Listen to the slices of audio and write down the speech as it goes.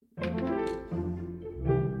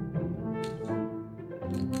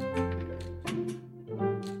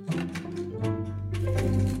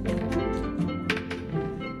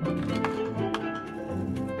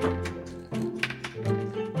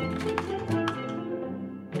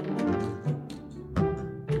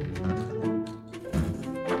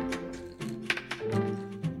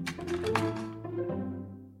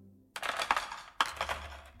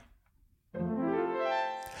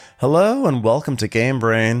Hello and welcome to Game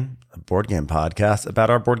Brain, a board game podcast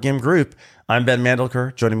about our board game group. I'm Ben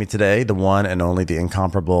Mandelker. Joining me today, the one and only, the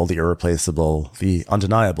incomparable, the irreplaceable, the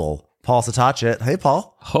undeniable, Paul Satachit. Hey,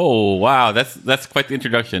 Paul. Oh, wow. That's quite the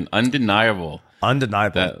introduction. Undeniable.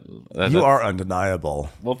 Undeniable. You are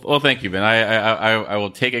undeniable. Well, thank you, Ben. I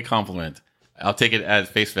will take a compliment. I'll take it as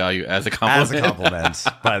face value as a compliment. As a compliment,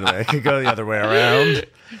 by the way. It could go the other way around.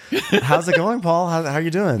 How's it going, Paul? How are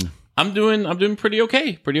you doing? I'm doing pretty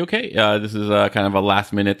okay. This is kind of a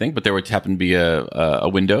last minute thing, but there would happen to be a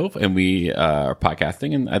window, and we are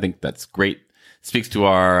podcasting, and I think that's great. Speaks to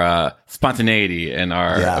our spontaneity and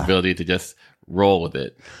our ability to just roll with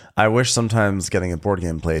it. I wish sometimes getting a board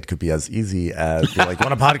game played could be as easy as want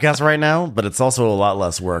a podcast right now, but it's also a lot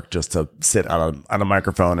less work just to sit on a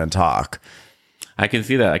microphone and talk. I can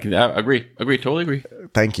see that. I agree, totally agree.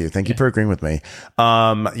 Thank you for agreeing with me.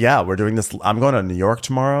 We're doing this. I'm going to New York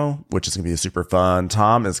tomorrow, which is going to be super fun.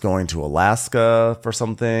 Tom is going to Alaska for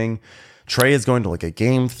something. Trey is going to like a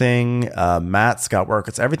game thing. Matt's got work.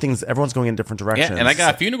 Everyone's going in different directions. Yeah, and I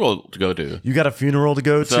got a funeral to go to. You got a funeral to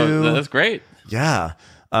go to? That's great. Yeah.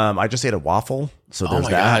 I just ate a waffle. So there's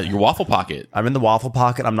God, your waffle pocket. I'm in the waffle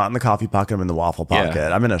pocket. I'm not in the coffee pocket. I'm in the waffle pocket.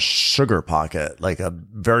 Yeah. I'm in a sugar pocket, like a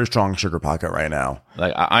very strong sugar pocket right now.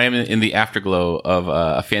 Like I am in the afterglow of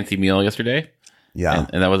a fancy meal yesterday. Yeah.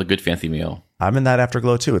 And that was a good fancy meal. I'm in that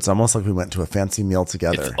afterglow too. It's almost like we went to a fancy meal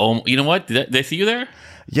together. You know what? Did they see you there?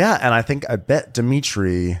 Yeah. And I bet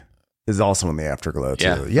Dimitri is also in the afterglow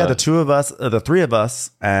too. Yeah. The the three of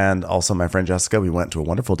us, and also my friend Jessica, we went to a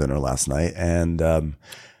wonderful dinner last night, and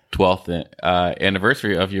 12th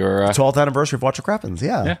anniversary of your 12th anniversary of Watch What Crappens.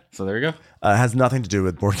 Yeah. So there you go. It has nothing to do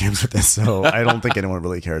with board games with this, so I don't think anyone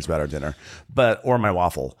really cares about our dinner, or my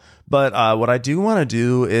waffle. But what I do want to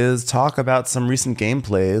do is talk about some recent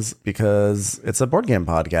gameplays, because it's a board game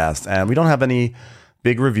podcast, and we don't have any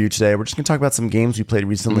big review today. We're just going to talk about some games we played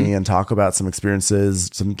recently and talk about some experiences,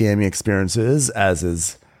 some gaming experiences, as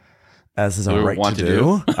is our right to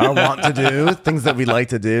do. Our want to do, things that we like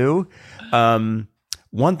to do.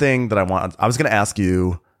 One thing that I was going to ask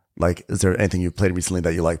you, like, is there anything you played recently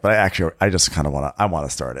that you like? But I just kind of want to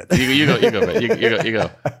start it. You go. You go.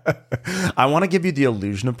 I want to give you the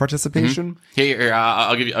illusion of participation. Here,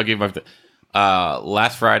 I'll give you my.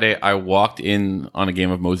 Last Friday, I walked in on a game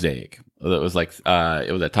of Mosaic. It was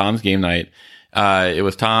it was at Tom's game night. It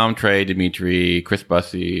was Tom, Trey, Dimitri, Chris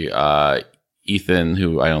Bussey, Ethan,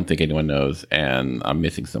 who I don't think anyone knows, and I'm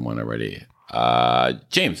missing someone already.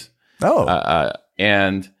 James. Oh.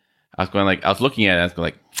 And I was looking at it, and I was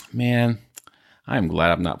going man, I'm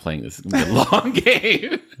glad I'm not playing this. It's going to be a long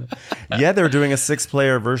game. Yeah, they're doing a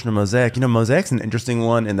 6-player version of Mosaic. Mosaic's an interesting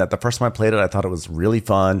one in that the first time I played it, I thought it was really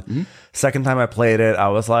fun. Mm-hmm. Second time I played it, I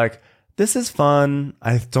was like, this is fun.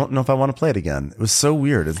 I don't know if I want to play it again. It was so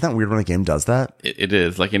weird. Isn't that weird when a game does that? It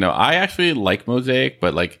is. I actually like Mosaic,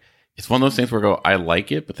 but it's one of those things where I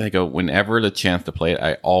like it, but then I go, whenever the chance to play it,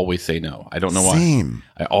 I always say no. I don't know why. Same.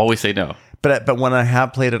 I always say no. But when I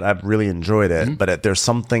have played it, I've really enjoyed it. Mm-hmm. But there's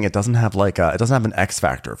something, it doesn't have it doesn't have an X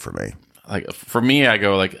factor for me. For me, I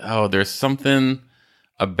go there's something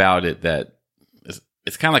about it that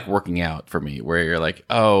it's kind of like working out for me, where you're like,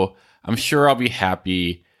 I'm sure I'll be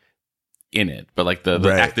happy in it, but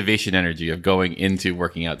the activation energy of going into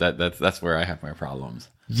working out, that's where I have my problems.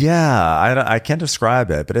 Yeah, I can't describe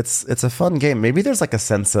it, but it's a fun game. Maybe there's a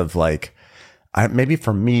sense of maybe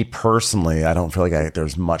for me personally, I don't feel like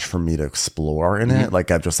there's much for me to explore in it.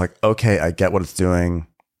 I'm just okay, I get what it's doing.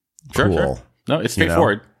 Cool. Sure. No, it's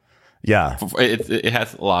straightforward. Yeah. It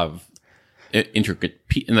has a lot of intricate,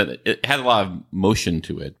 it has a lot of motion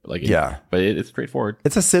to it. But it's straightforward.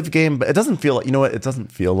 It's a Civ game, but it doesn't feel it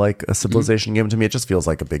doesn't feel like a Civilization game to me. It just feels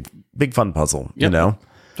like a big fun puzzle,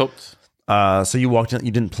 Totes. So you walked in,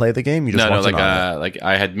 you didn't play the game? You just walked in on it.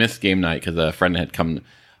 I had missed game night because a friend had come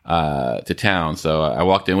to town, so I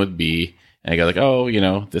walked in with B, and I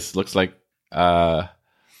go this looks like a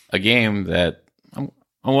game that I'm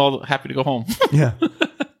well happy to go home. Yeah.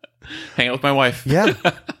 Hang out with my wife. Yeah.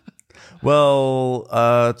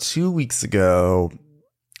 Well, 2 weeks ago,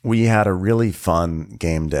 we had a really fun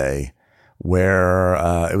game day where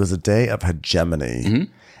it was a day of hegemony. Mm-hmm.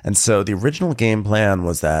 And so the original game plan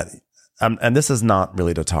was that, and this is not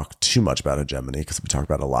really to talk too much about hegemony because we talk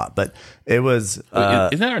about it a lot, but it was...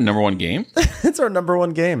 isn't that our number one game? It's our number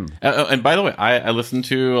one game. And by the way, I listened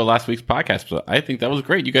to last week's podcast, so I think that was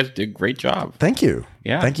great. You guys did a great job. Thank you.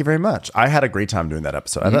 Yeah. Thank you very much. I had a great time doing that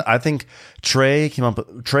episode. Mm-hmm. I think Trey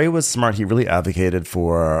was smart. He really advocated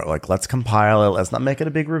for let's compile it. Let's not make it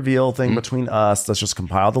a big reveal thing between us. Let's just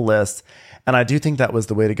compile the list. And I do think that was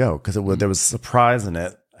the way to go because there was surprise in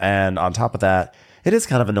it. And on top of that, it is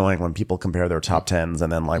kind of annoying when people compare their top 10s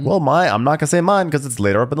and then like, well, I'm not gonna say mine because it's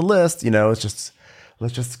later up in the list. It's just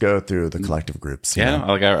let's just go through the collective groups. Yeah,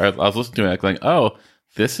 like I was listening to it, like, oh,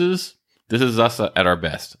 this is us at our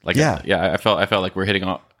best. Like, I felt like we're hitting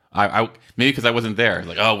on. I maybe because I wasn't there.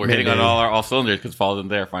 Like, oh, we're hitting on all cylinders because Fall isn't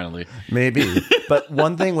there finally. Maybe. But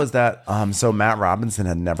one thing was that so Matt Robinson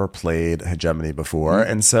had never played Hegemony before,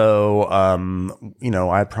 and so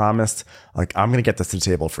I promised like I'm gonna get this to the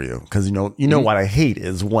table for you because what I hate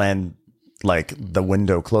is when like the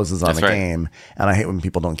window closes on game, and I hate when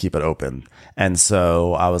people don't keep it open. And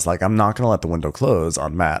so I was like, I'm not gonna let the window close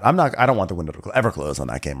on Matt. I don't want the window to ever close on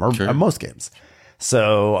that game or most games.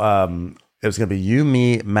 So it was going to be you,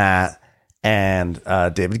 me, Matt, and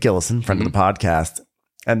David Gillison, friend of the podcast.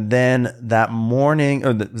 And then that morning,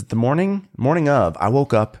 or the morning of, I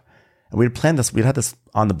woke up and we had planned this. We'd had this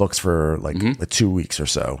on the books for like 2 weeks or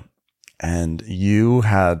so. And you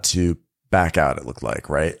had to back out, it looked like,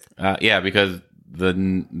 right? Yeah, because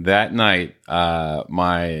that night,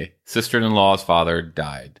 my sister-in-law's father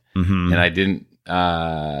died. And I didn't,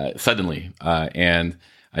 suddenly, and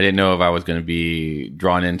I didn't know if I was going to be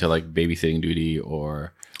drawn into like babysitting duty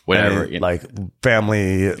or whatever, like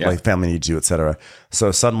family needs you, etc.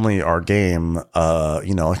 So suddenly our game,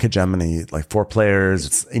 like Hegemony, like 4 players,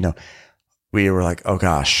 it's, we were like, oh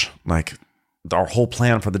gosh, like our whole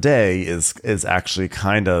plan for the day is actually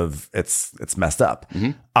kind of, it's messed up.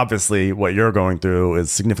 Obviously what you're going through is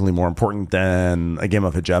significantly more important than a game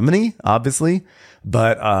of Hegemony, obviously.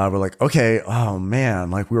 But we're like, okay, oh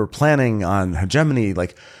man, like we were planning on Hegemony,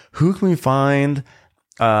 like who can we find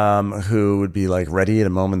who would be like ready at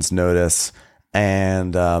a moment's notice?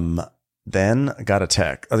 And then got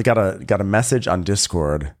a message on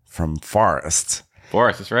Discord from Forrest.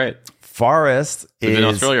 Forrest, that's right. Forrest is in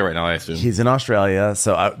Australia right now, I assume. He's in Australia.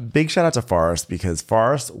 So big shout out to Forrest because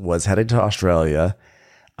Forrest was headed to Australia.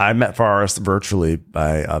 I met Forrest virtually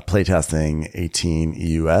by playtesting 18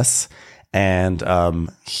 EUS. And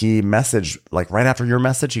he messaged, like right after your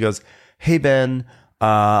message, he goes, hey, Ben,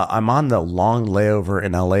 I'm on the long layover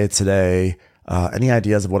in LA today. Any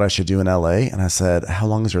ideas of what I should do in LA? And I said, how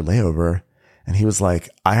long is your layover? And he was like,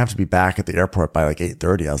 I have to be back at the airport by like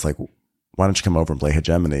 8:30. I was like, why don't you come over and play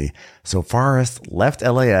Hegemony? So Forrest left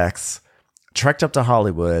LAX, trekked up to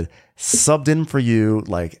Hollywood, subbed in for you,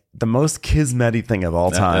 like the most kismety thing of all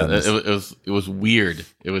time. It was weird.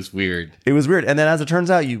 It was weird. It was weird. And then as it turns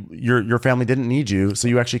out, your family didn't need you, so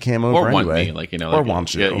you actually came over or want anyway. me, or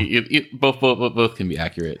want you. Yeah, both can be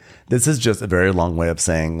accurate. This is just a very long way of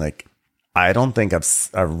saying, like, I don't think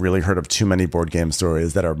I've really heard of too many board game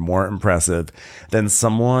stories that are more impressive than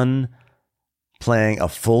someone playing a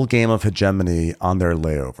full game of Hegemony on their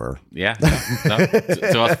layover. Yeah.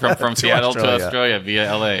 So from Seattle to Australia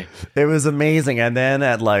via LA. It was amazing. And then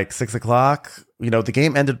at like 6:00, the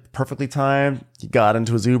game ended perfectly timed. He got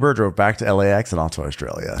into his Uber, drove back to LAX and off to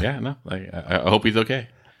Australia. Yeah, no. I hope he's okay.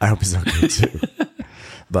 I hope he's okay too.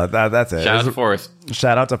 But that's it. Shout out to Forrest.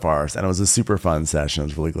 Shout out to Forrest. And it was a super fun session. I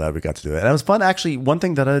was really glad we got to do it. And it was fun. Actually, one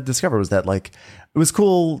thing that I discovered was that like, it was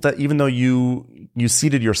cool that even though you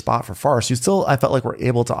ceded your spot for Forrest, you still, I felt like were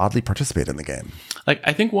able to oddly participate in the game. Like,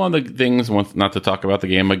 I think one of the things, not to talk about the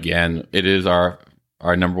game again, it is our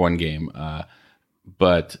number one game.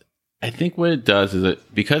 But I think what it does is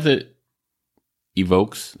because it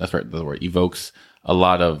evokes, that's right, the word, evokes a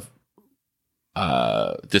lot of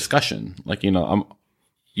discussion. Like,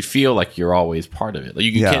 you feel like you're always part of it. Like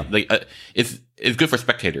you can't, like, it's good for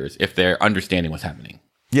spectators if they're understanding what's happening.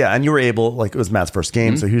 Yeah, and you were able, like, it was Matt's first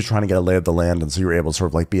game, so he was trying to get a lay of the land, and so you were able to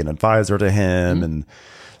sort of like be an advisor to him, and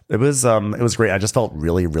it was great. I just felt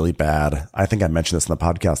really, really bad. I think I mentioned this in the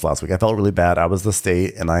podcast last week. I felt really bad. I was the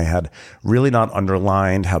state, and I had really not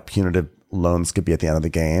underlined how punitive loans could be at the end of the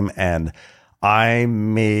game, and I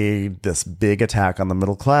made this big attack on the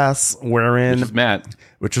middle class, which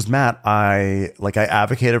was Matt. I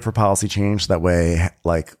advocated for policy change. That way,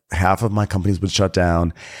 like, half of my companies would shut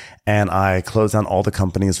down, and I closed down all the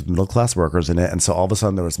companies with middle class workers in it. And so all of a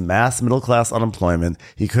sudden there was mass middle class unemployment.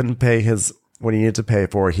 He couldn't pay what he needed to pay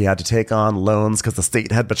for. He had to take on loans because the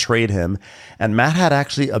state had betrayed him. And Matt had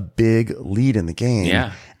actually a big lead in the game.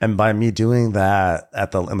 Yeah. And by me doing that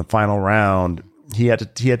in the final round, he had to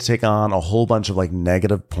take on a whole bunch of like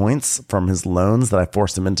negative points from his loans that I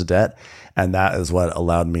forced him into debt. And that is what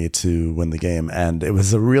allowed me to win the game. And it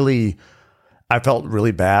was I felt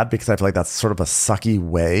really bad because I feel like that's sort of a sucky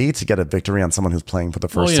way to get a victory on someone who's playing for the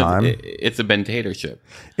first time. It's a bentatorship.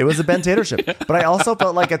 It was a bentatorship. But I also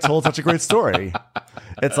felt like it told such a great story.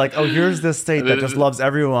 It's like, oh, here's this state that just loves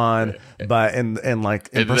everyone, but in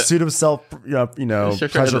pursuit of self,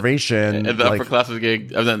 preservation. And the upper class was getting,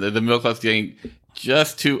 the middle class was getting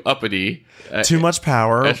just too uppity. Too much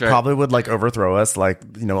power. That's right. Probably would like overthrow us. Like,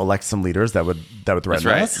 elect some leaders that would threaten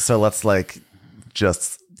right. us. So let's like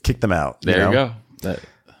just kick them out. There you go.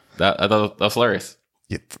 I thought that was hilarious.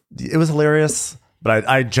 It was hilarious, but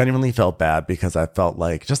I genuinely felt bad because I felt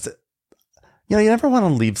like just, you never want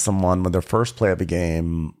to leave someone with their first play of a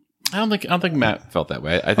game. I don't think Matt felt that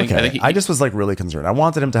way. I think I just was like really concerned. I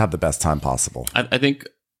wanted him to have the best time possible. I think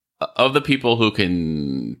of the people who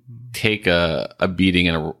can take a beating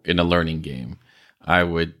in a learning game, I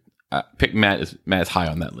would pick Matt. Matt is high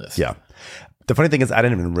on that list. Yeah. The funny thing is, I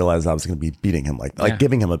didn't even realize I was going to be beating him, like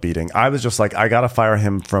giving him a beating. I was just like, I got to fire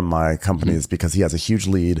him from my companies because he has a huge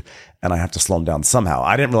lead and I have to slow him down somehow.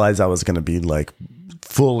 I didn't realize I was going to be like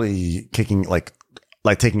fully kicking, like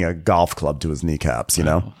taking a golf club to his kneecaps,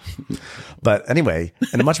 But anyway,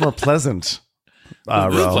 in a much more pleasant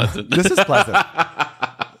row. This is pleasant.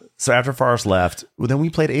 So after Forrest left, then we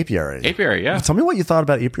played Apiary. Apiary, yeah. Tell me what you thought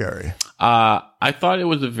about Apiary. I thought it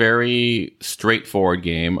was a very straightforward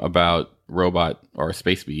game about robot or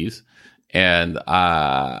space bees, and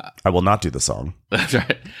I will not do the song. That's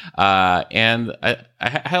right. And I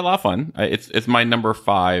had a lot of fun. It's my number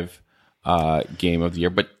 5 game of the year.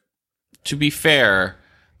 But to be fair,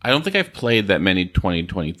 I don't think I've played that many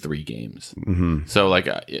 2023 games. Mm-hmm. So like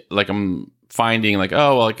I'm finding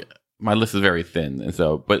my list is very thin, and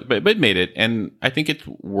so but it made it, and I think it's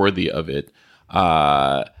worthy of it.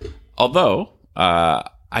 Although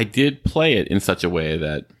I did play it in such a way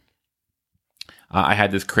that I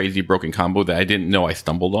had this crazy broken combo that I didn't know I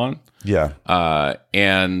stumbled on. Yeah.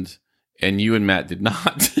 And you and Matt did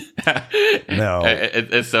not. No.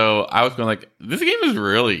 And so I was going like, this game is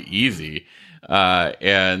really easy.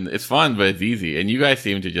 And it's fun, but it's easy. And you guys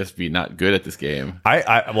seem to just be not good at this game.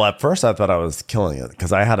 Well, at first I thought I was killing it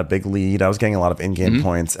because I had a big lead. I was getting a lot of in-game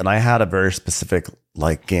points, and I had a very specific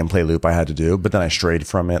like gameplay loop I had to do. But then I strayed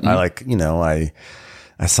from it.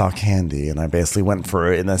 I saw Candy, and I basically went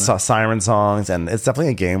for it, and I saw Siren Songs, and it's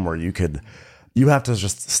definitely a game where you have to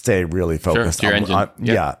just stay really focused. Sure, on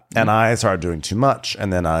yeah. And I started doing too much,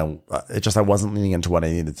 and then I wasn't leaning into what I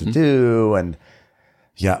needed to do, and.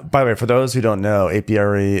 Yeah. By the way, for those who don't know,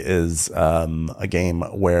 Apiary is a game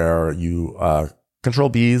where you control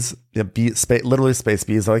bees, literally space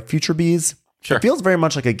bees, like future bees. Sure. It feels very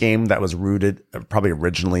much like a game that was rooted probably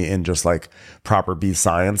originally in just like proper bee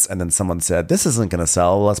science, and then someone said, "This isn't going to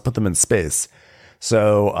sell. Let's put them in space."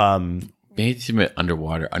 So maybe it's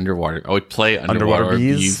underwater. I would play underwater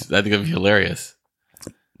bees. I think it'd be hilarious.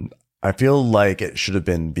 I feel like it should have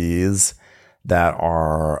been bees that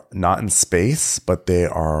are not in space, but they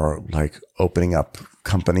are like opening up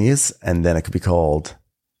companies, and then it could be called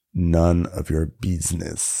None of Your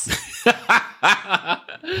Business.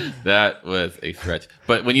 That was a stretch.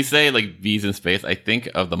 But when you say like bees in space, I think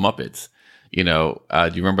of the Muppets. Do you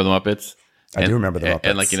remember the Muppets? I do remember the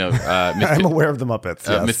Muppets. And I'm aware of the Muppets.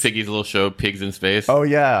 Yes. Miss Piggy's little show, Pigs in Space. Oh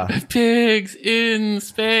yeah, Pigs in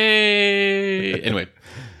Space. Anyway,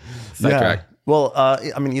 sidetrack. Yeah. Well,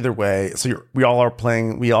 either way, so we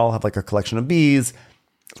all have like a collection of bees.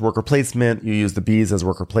 It's worker placement. You use the bees as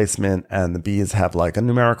worker placement, and the bees have like a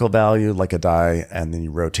numerical value, like a die, and then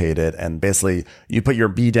you rotate it. And basically, you put your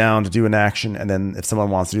bee down to do an action, and then if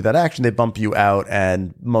someone wants to do that action, they bump you out,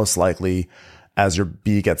 and most likely, as your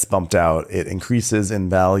bee gets bumped out, it increases in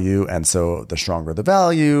value. And so the stronger the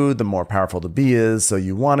value, the more powerful the bee is. So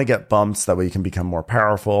you want to get bumps. That way you can become more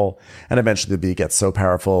powerful. And eventually the bee gets so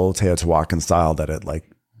powerful, Teotihuacan style, that it like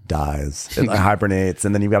dies. It hibernates.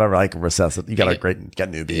 And then you got to like recess it. You got to get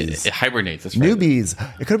new bees. It hibernates. That's right. Newbies.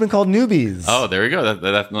 It could have been called newbies. Oh, there we go.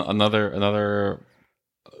 That's another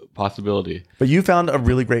possibility. But you found a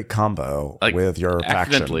really great combo with your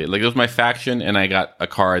accidentally. faction. Like it was my faction, and I got a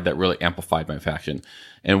card that really amplified my faction.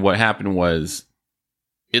 And what happened was,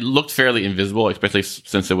 it looked fairly invisible, especially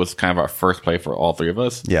since it was kind of our first play for all three of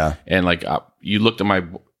us. Yeah. And like you looked at my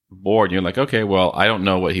board, and you're like, okay, well, I don't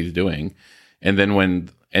know what he's doing. And then when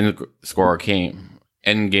end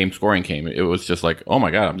game scoring came, it was just like, oh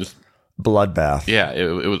my god, I'm just bloodbath. Yeah,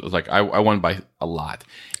 it was like I won by a lot.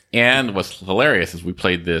 And what's hilarious is we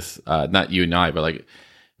played this, not you and I, but like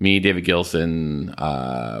me, David Gilson,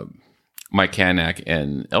 Mike Kanak,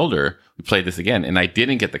 and Elder, we played this again, and I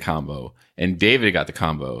didn't get the combo, and David got the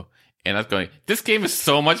combo, and I was going, this game is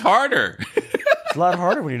so much harder. It's a lot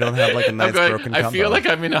harder when you don't have like a nice broken combo. I feel like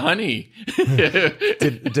I'm in a honey.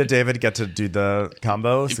 Did David get to do the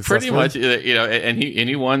combo successfully? Pretty much, and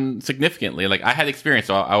he won significantly. Like I had experience,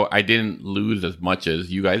 so I didn't lose as much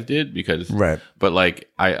as you guys did because right. But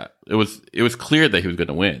like it was clear that he was going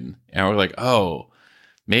to win, and I was like, oh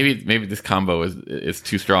maybe this combo is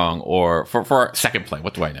too strong, or for second play.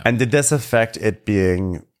 What do I know? And did this affect it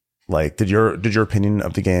being like? Did your opinion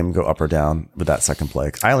of the game go up or down with that second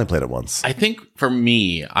play? I only played it once. I think for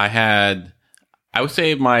me, I would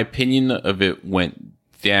say my opinion of it went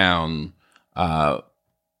down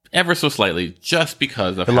ever so slightly, just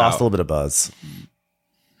because of it lost a little bit of buzz.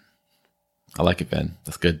 I like it, Ben.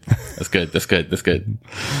 That's good. That's good. That's good. That's good.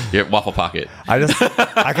 Your waffle pocket.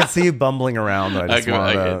 I can see you bumbling around. But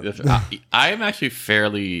I am actually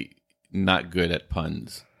fairly not good at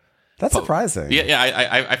puns. That's surprising.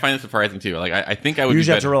 Yeah. I find it surprising too. Like I think I would. You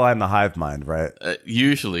usually have to rely on the hive mind, right?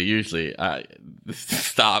 Usually.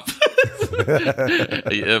 Stop.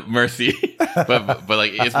 Mercy. But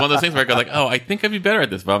like it's one of those things where I go like, oh, I think I'd be better at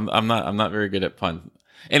this, but I'm not very good at puns.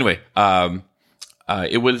 Anyway,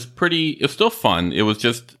 it was still fun. It was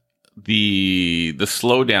just the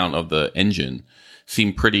slowdown of the engine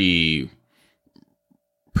seemed pretty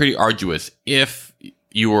arduous if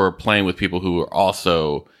you were playing with people who were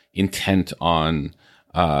also intent on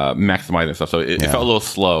maximizing stuff. So it felt a little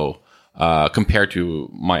slow compared to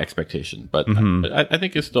my expectation. But I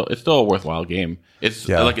think it's still a worthwhile game. It's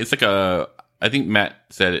I think Matt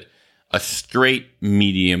said it, a straight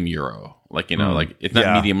medium Euro. Like, like it's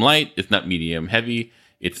not medium light, it's not medium heavy.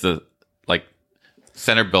 It's the like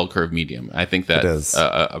center bell curve medium. I think that's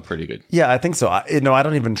a pretty good. Yeah, I think so. I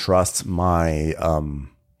don't even trust my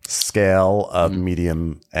scale of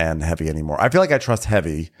medium and heavy anymore. I feel like I trust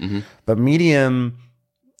heavy, but medium,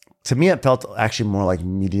 to me, it felt actually more like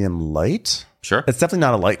medium light. Sure. It's definitely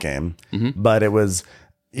not a light game, but it was,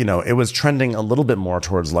 it was trending a little bit more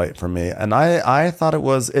towards light for me. And I thought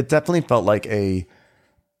it definitely felt like a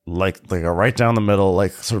right down the middle,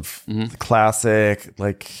 like sort of classic,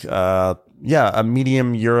 a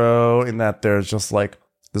medium Euro, in that there's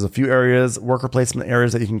a few areas, worker placement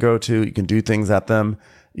areas that you can go to. You can do things at them.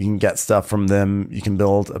 You can get stuff from them. You can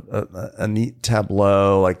build a neat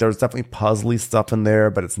tableau. Like, there's definitely puzzly stuff in there,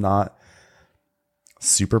 but it's not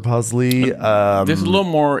super puzzly. There's a little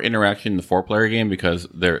more interaction in the 4-player game because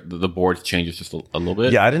the board changes just a little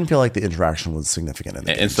bit. Yeah, I didn't feel like the interaction was significant in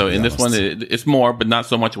the game. And so in this one, it's more, but not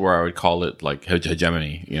so much where I would call it like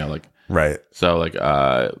hegemony, right. So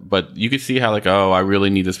but you could see how I really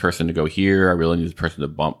need this person to go here. I really need this person to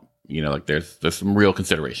bump. There's some real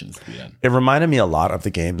considerations to be done. It reminded me a lot of the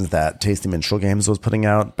games that Tasty Minstrel Games was putting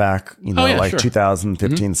out back,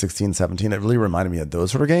 2015, 16, 17. It really reminded me of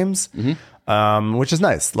those sort of games, which is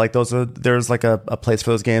nice. Like there's a place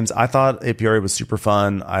for those games. I thought Apiary was super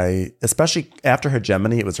fun. Especially after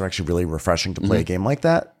Hegemony, it was actually really refreshing to play a game like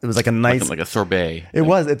that. It was like a nice, like a sorbet.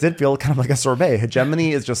 It did feel kind of like a sorbet.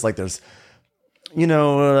 Hegemony is just like there's.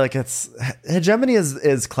 Hegemony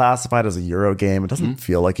is classified as a Euro game. It doesn't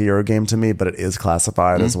feel like a Euro game to me, but it is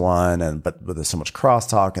classified as one. But there's so much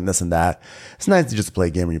crosstalk and this and that. It's nice to just play a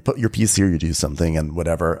game where you put your piece here, you do something and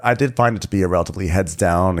whatever. I did find it to be a relatively heads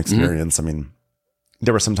down experience. I mean,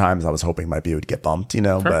 there were some times I was hoping it would get bumped,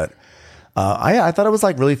 but I thought it was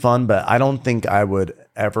really fun, but I don't think I would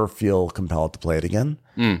ever feel compelled to play it again.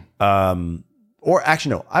 Or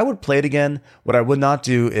actually, no, I would play it again. What I would not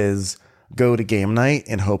do is go to game night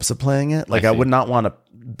in hopes of playing it. I would not want to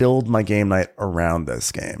build my game night around this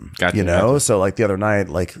game. Gotcha, Gotcha. So the other night,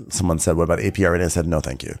 someone said, "What about APR?" And I said, "No,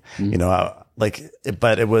 thank you."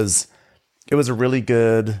 But it was a really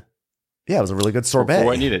good, it was a really good sorbet. For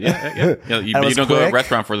what I needed, yeah. You don't go to a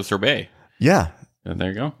restaurant for the sorbet. Yeah. And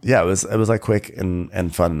there you go. Yeah, it was quick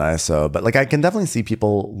and fun and nice. So, but I can definitely see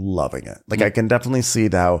people loving it. I can definitely see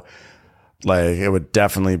how. It would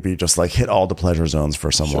definitely be just hit all the pleasure zones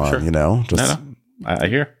for someone, sure. Just I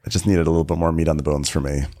hear. It just needed a little bit more meat on the bones for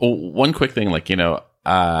me. Well, one quick thing, when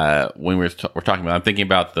we're talking about, I'm thinking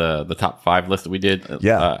about the top 5 list that we did.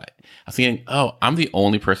 Yeah. I was thinking, I'm the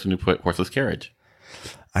only person who put Horseless Carriage.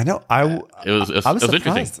 I know. It was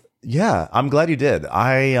interesting. Yeah, I'm glad you did.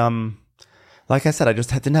 Like I said, I just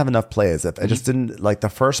didn't have enough plays. I just didn't the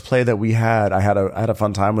first play that we had. I had a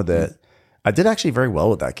fun time with it. I did actually very well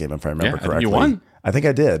with that game, if I remember correctly. I think you won. I think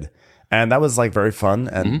I did. And that was very fun.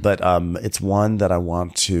 And but it's one that I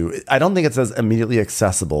want to. I don't think it's as immediately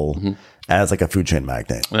accessible as a food chain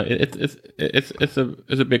magnate. It's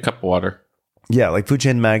a big cup of water. Yeah, food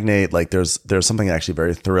chain magnate. There's something actually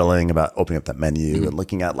very thrilling about opening up that menu and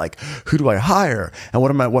looking at who do I hire and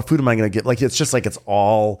what food am I going to get? It's just it's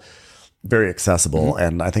all very accessible.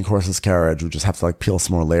 And I think Horseless Carriage would just have to peel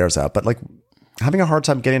some more layers out. But having a hard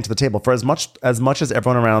time getting to the table for as much as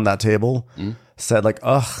everyone around that table said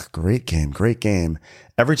ugh, great game.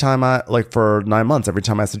 Every time for 9 months, every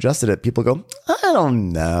time I suggested it, people go, I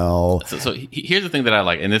don't know. So here's the thing that I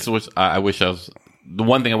like, and this was I wish I was the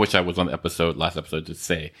one thing I wish I was on the last episode to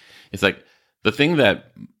say is like the thing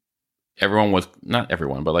that everyone was, not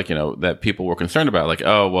everyone, but like, that people were concerned about, like,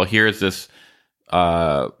 oh, well, here's this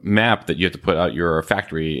map that you have to put out your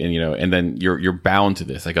factory, and and then you're bound to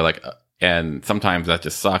this, and sometimes that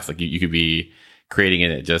just sucks. Like you could be creating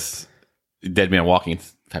it just dead man walking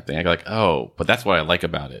type thing. I go like, oh, but that's what I like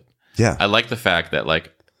about it. Yeah, I like the fact that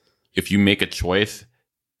like if you make a choice,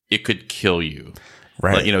 it could kill you.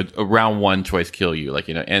 Right. Like, a round one choice kill you. Like,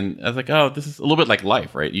 and I was like, oh, this is a little bit like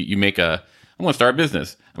life, right? You make I'm going to start a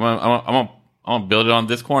business. I'm going to build it on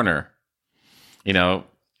this corner,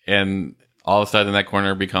 and all of a sudden that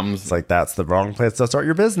corner becomes it's like, that's the wrong place to start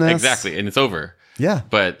your business. Exactly. And it's over. Yeah.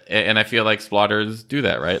 And I feel like Splotters do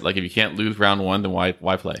that, right? Like if you can't lose round one, then why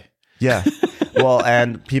play? Yeah. Well,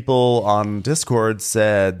 and people on Discord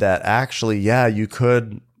said that actually, yeah, you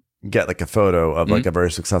could get like a photo of like a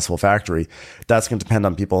very successful factory. That's going to depend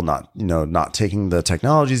on people not taking the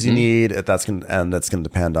technologies you need. That's going to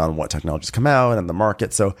depend on what technologies come out and the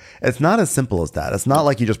market. So it's not as simple as that. It's not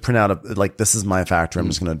like you just print out like, this is my factory, I'm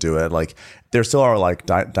just going to do it. Like there still are like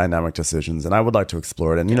dynamic decisions, and I would like to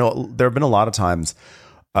explore it. And there have been a lot of times,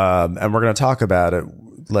 and we're going to talk about it,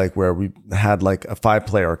 like where we had like a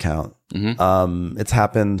 5-player account. It's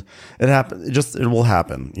happened. It will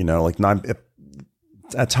happen, like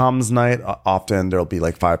at Tom's night, often there'll be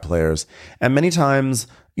like 5 players, and many times,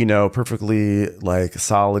 perfectly like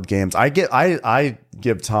solid games. I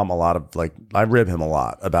give Tom a lot of like, I rib him a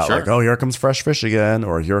lot about like, oh, here comes Fresh Fish again,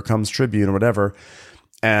 or here comes Tribune or whatever.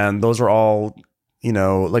 And those are all,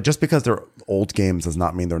 like just because they're old games does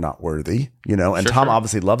not mean they're not worthy, and Tom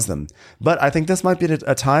obviously loves them. But I think this might be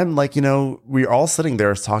a time like, we're all sitting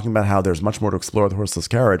there talking about how there's much more to explore with Horseless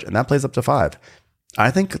Carriage, and that plays up to 5. I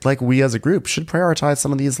think like we as a group should prioritize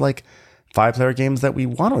some of these like 5-player games that we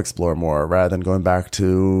want to explore more, rather than going back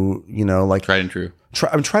to, like tried and true.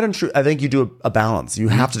 Tried and true. I think you do a balance. You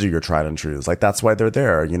have to do your tried and trues. Like that's why they're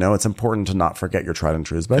there. It's important to not forget your tried and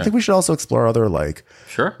trues. But I think we should also explore other like,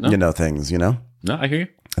 things. No, I hear you.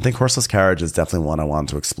 I think Horseless Carriage is definitely one I want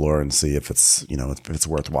to explore and see if it's if it's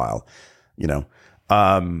worthwhile.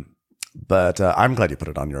 But I'm glad you put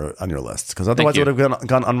it on your list, because otherwise it would have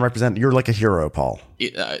gone unrepresented. You're like a hero, Paul.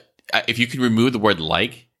 If you could remove the word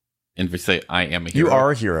 "like" and just say "I am a hero," you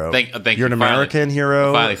are a hero. Thank You're you. an American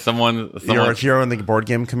hero. Finally, someone. You're a hero in the board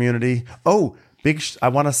game community. Oh, I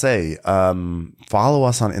want to say, follow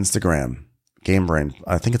us on Instagram, Game Brain.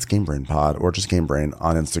 I think it's Game Brain Pod, or just Game Brain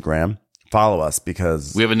on Instagram. Follow us,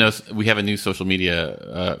 because we have a new social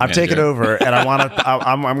media. I've taken over, and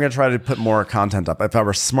I'm going to try to put more content up. If I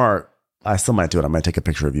were smart, I still might do it. I might take a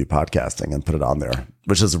picture of you podcasting and put it on there,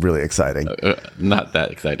 which is really exciting. Not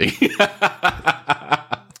that exciting.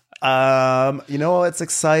 What's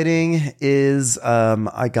exciting is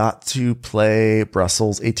I got to play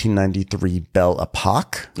Bruxelles 1893 Belle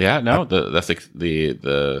Epoque. Yeah, no, that's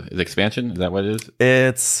the expansion. Is that what it is?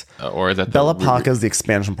 It's or is that Belle Epoque is the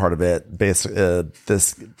expansion part of it. This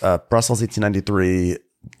Bruxelles 1893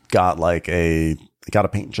 got like got a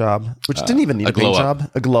paint job, which didn't even need a paint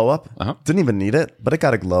job. A glow up. Didn't even need it, but it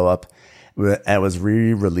got a glow up. And it was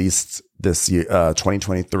re-released this year,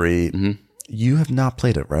 2023. You have not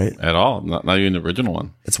played it, right? At all. Not even the original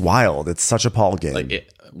one. It's wild. It's such a Paul game.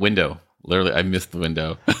 Window. Literally, I missed the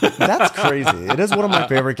window. That's crazy. It is one of my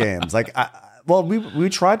favorite games. Like, we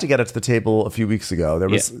tried to get it to the table a few weeks ago. There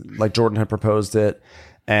was like Jordan had proposed it.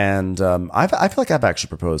 And I feel like I've actually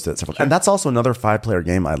proposed it several times. And that's also another 5-player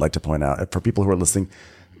game I'd like to point out. For people who are listening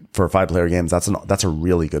for 5-player games, that's a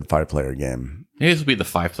really good 5-player game. Maybe this will be the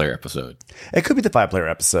 5-player episode. It could be the 5-player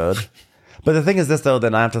episode. But the thing is this, though,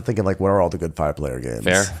 then I have to think of like, what are all the good 5-player games?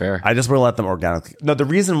 Fair. I just want to let them organically. No, the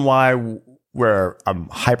reason why I'm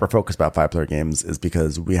hyper focused about 5-player games is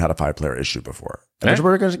because we had a 5-player issue before. Which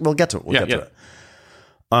we'll get to it. We'll get to it.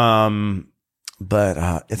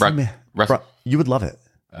 But it's you would love it.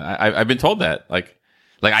 I've been told that like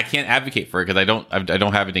I can't advocate for it because I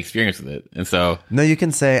don't have any experience with it, and so no, you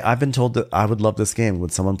can say I've been told that I would love this game.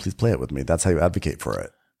 Would someone please play it with me? That's how you advocate for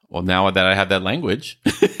it. Well, now that I have that language,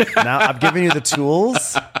 now I've given you the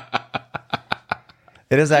tools.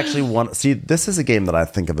 It is actually one. See, this is a game that I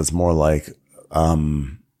think of as more like a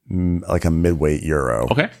midweight Euro.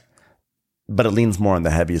 Okay. But it leans more on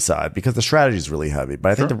the heavy side because the strategy is really heavy.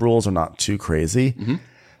 But I think the rules are not too crazy.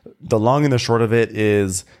 The long and the short of it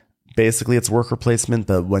is basically it's worker placement,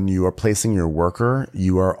 but when you are placing your worker,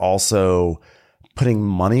 you are also putting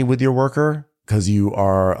money with your worker because you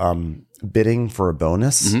are bidding for a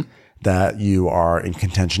bonus that you are in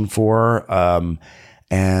contention for.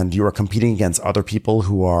 and you are competing against other people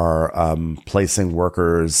who are placing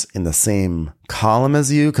workers in the same column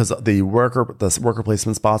as you, because the worker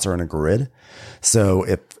placement spots are in a grid. So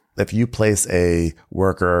if you place a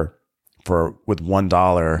worker with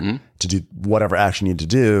 $1 to do whatever action you need to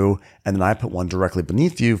do, and then I put one directly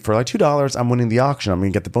beneath you for like $2, I'm winning the auction. I'm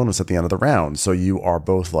going to get the bonus at the end of the round. So you are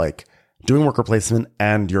both like doing worker placement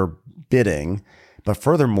and you're bidding. But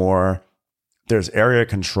furthermore, there's area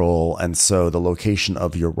control. And so the location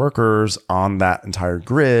of your workers on that entire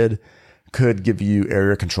grid could give you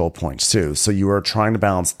area control points too. So you are trying to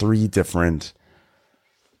balance 3 different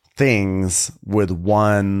things with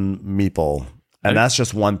one meeple. And that's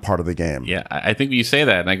just one part of the game. Yeah, I think you say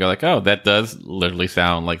that, and I go like, oh, that does literally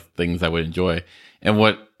sound like things I would enjoy. And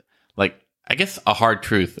what, like, I guess a hard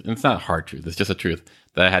truth, and it's not a hard truth, it's just a truth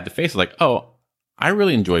that I had to face, like, oh, I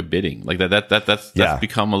really enjoy bidding. Like, that's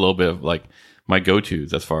become a little bit of, like, my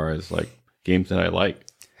go-tos as far as, like, games that I like.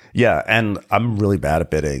 Yeah, and I'm really bad at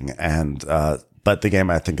bidding, and but the game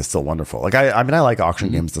I think is still wonderful. Like, I mean, I like auction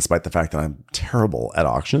games despite the fact that I'm terrible at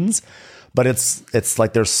auctions. But it's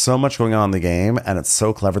like there's so much going on in the game, and it's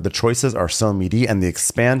so clever. The choices are so meaty, and the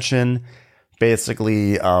expansion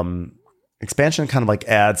basically expansion kind of like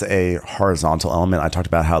adds a horizontal element. I talked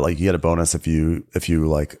about how like you get a bonus if you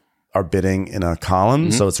like are bidding in a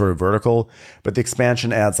column, so it's sort of vertical. But the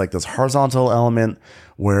expansion adds like this horizontal element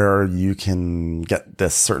where you can get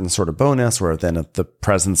this certain sort of bonus, where then if the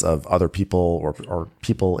presence of other people or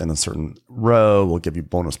people in a certain row will give you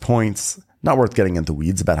bonus points. Not worth getting into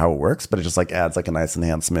weeds about how it works, but it just like adds like a nice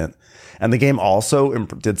enhancement. And the game also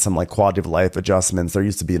did some like quality of life adjustments. There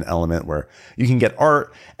used to be an element where you can get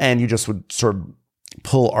art and you just would sort of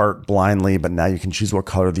pull art blindly, but now you can choose what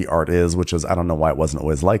color the art is, which is, I don't know why it wasn't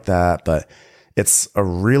always like that, but it's a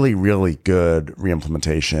really, really good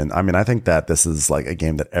reimplementation. I mean, I think that this is like a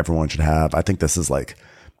game that everyone should have. I think this is like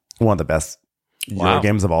one of the best Euro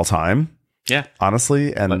games of all time. Yeah.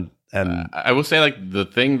 Honestly. And I will say, like, the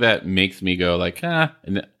thing that makes me go like,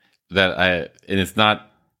 and it's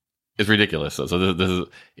ridiculous. So this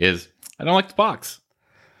is I don't like the box.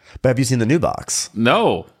 But have you seen the new box?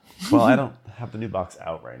 No. Well, I don't have the new box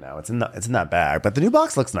out right now. It's in that bag, but the new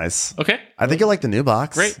box looks nice. Okay. I think you'll like the new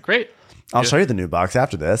box. Great. I'll show you the new box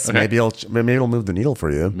after this. Okay. Maybe it'll move the needle for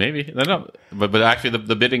you. Maybe. No. But actually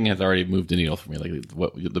the bidding has already moved the needle for me.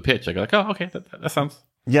 Like the pitch. I go like, oh, okay, that sounds.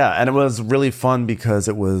 Yeah, and it was really fun because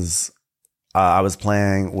it was I was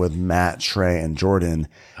playing with Matt, Trey, and Jordan.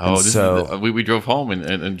 Oh, we drove home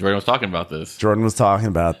and Jordan was talking about this. Jordan,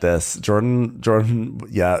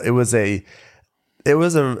 yeah, it was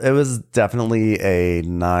definitely a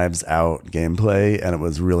Knives Out gameplay, and it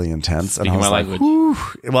was really intense. Speaking and I was my like, language.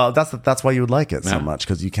 Well, that's why you would like it so much,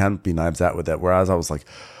 because you can't be Knives Out with it. Whereas I was like,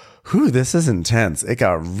 this is intense. It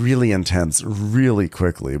got really intense really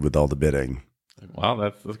quickly with all the bidding. Wow,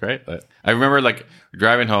 that's great. I remember like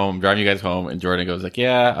driving you guys home, and Jordan goes like,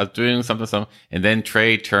 yeah, I was doing something. And then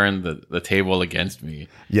Trey turned the table against me.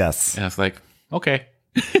 Yes. And I was like, okay.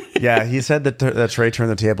 Yeah, he said that Trey turned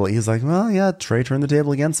the table. He's like, well, yeah, Trey turned the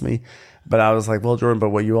table against me. But I was like, well, Jordan, but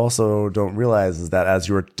what you also don't realize is that as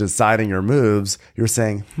you were deciding your moves, you're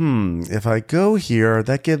saying, if I go here,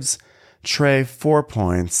 that gives Trey 4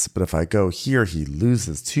 points, but if I go here, he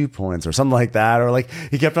loses 2 points or something like that. Or like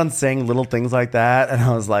he kept on saying little things like that. And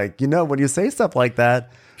I was like, when you say stuff like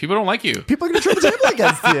that, people don't like you. People are going to turn the table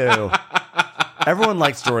against you. Everyone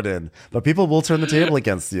likes Jordan, but people will turn the table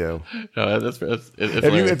against you. No,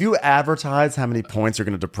 if you advertise how many points you're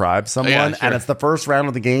going to deprive someone, and it's the first round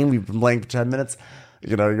of the game, we've been playing for 10 minutes,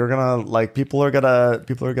 you're gonna like people are gonna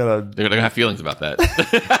they're gonna have feelings about that.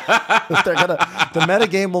 The meta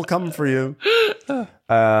game will come for you.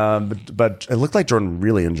 But it looked like Jordan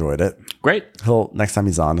really enjoyed it. Great. Next time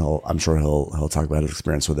he's on, I'm sure he'll talk about his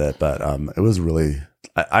experience with it. But it was really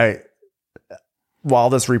while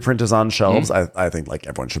this reprint is on shelves, I think like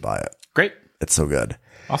everyone should buy it. Great. It's so good.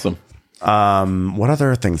 Awesome. What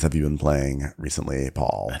other things have you been playing recently,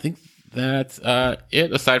 Paul? I think that's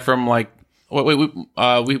it. Aside from like.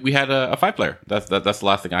 We had a 5-player. That's the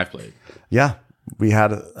last thing I've played. Yeah, we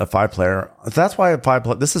had a 5-player. That's why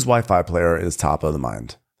this is why 5-player is top of the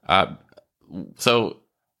mind. So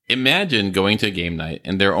imagine going to a game night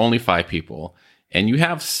and there are only 5 people, and you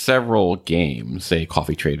have several games, say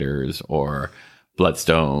Coffee Traders or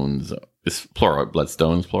Bloodstones. It's plural.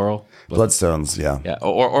 Bloodstones, plural. Bloodstones, yeah,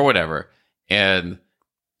 or whatever, and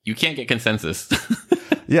you can't get consensus.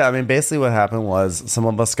 Yeah, I mean, basically what happened was some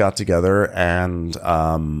of us got together, and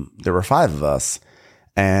there were 5 of us.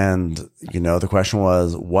 And, the question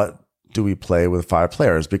was, what do we play with 5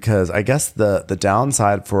 players? Because I guess the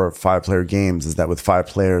downside for 5-player games is that with 5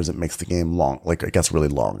 players, it makes the game long. Like, I guess really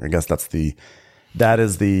long. I guess that's a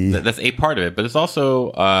part of it. But it's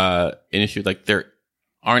also an issue. Like, there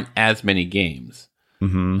aren't as many games.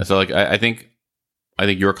 Mm-hmm. So, like, I think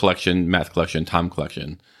your collection, Matt's collection, Tom's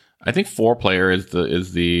collection. I think 4-player is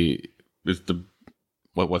the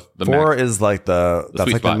what's the 4 max? is like that's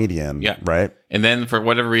like spot. The median, yeah, right? And then for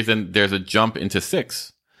whatever reason, there's a jump into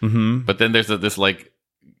 6. Mm-hmm. But then there's this like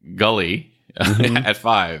gully at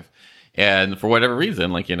 5, and for whatever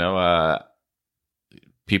reason, like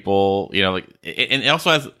people, like, and it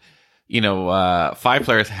also has, 5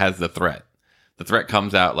 players has the threat. The threat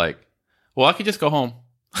comes out like, well, I could just go home.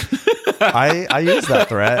 I use that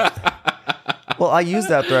threat. Well, I use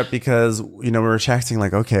that threat because we were texting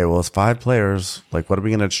like, okay, well, it's 5 players. Like, what are we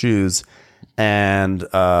going to choose? And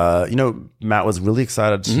Matt was really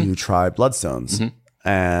excited to try Bloodstones. Mm-hmm.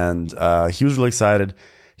 And he was really excited.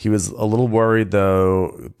 He was a little worried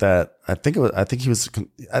though that I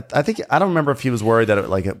don't remember if he was worried that it,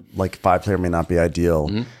 like 5-player may not be ideal.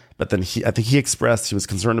 Mm-hmm. But then I think he expressed he was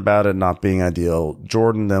concerned about it not being ideal.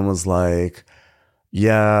 Jordan then was like,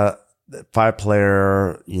 yeah,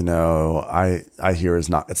 5-player, I hear it's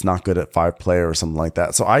not good at 5-player or something like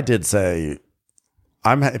that. So I did say,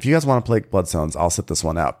 if you guys want to play Bloodstones, I'll sit this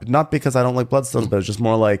one out. Not because I don't like Bloodstones, but it's just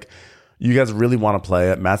more like, you guys really want to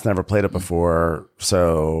play it. Matt's never played it before.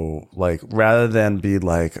 So, like, rather than be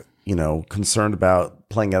like, concerned about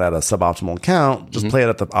playing it at a suboptimal count, just play it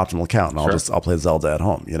at the optimal count, and I'll play Zelda at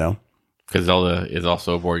home, Because Zelda is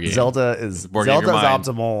also a board game. Zelda's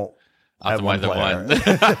optimal. Optimize at 1.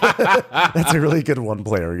 That's a really good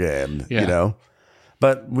 1-player game,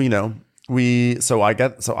 But I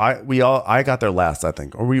got there last, I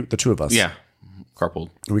think, or the 2 of us. Yeah,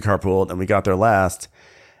 carpooled. We carpooled and we got there last.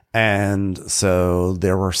 And so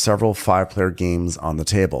there were several 5-player games on the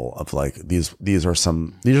table of like, these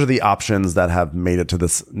are the options that have made it to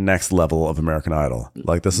this next level of American Idol.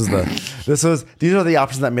 Like these are the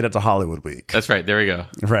options that made it to Hollywood Week. That's right. There we go.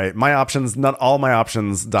 Right. My options, not all my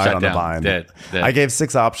options died Shut on down. the vine. Dead. I gave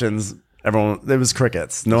 6 options. It was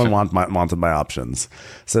crickets. No one wanted my options.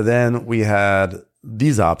 So then we had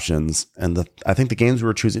these options, and I think the games we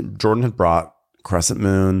were choosing, Jordan had brought Crescent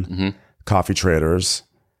Moon, Coffee Traders.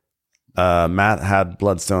 Matt had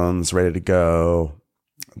Bloodstones ready to go.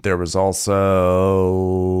 There were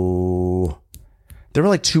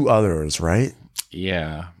like 2 others, right?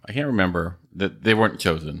 Yeah, I can't remember. They weren't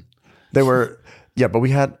chosen. They were, yeah, but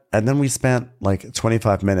and then we spent like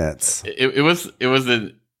 25 minutes. It was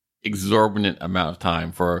an exorbitant amount of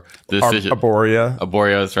time for the decision.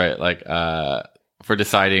 Aporia, that's right. Like, for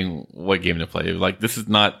deciding what game to play. Like, this is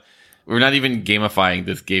not. We're not even gamifying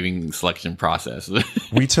this gaming selection process.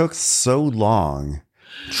 We took so long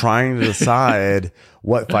trying to decide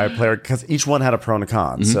what 5-player, because each one had a pro and a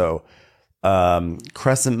con. So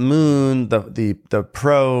Crescent Moon, the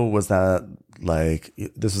pro was that, like,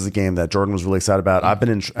 this was a game that Jordan was really excited about. I've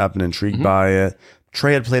been intrigued by it.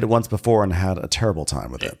 Trey had played it once before and had a terrible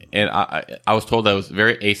time with it. And I was told that it was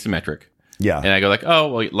very asymmetric. Yeah. And I go like,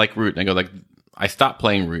 oh, well, like Root. And I go like, I stopped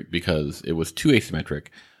playing Root because it was too asymmetric.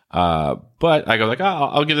 But I go like, oh,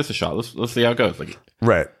 I'll give this a shot. Let's see how it goes. Like,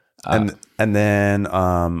 right. And then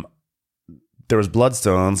there was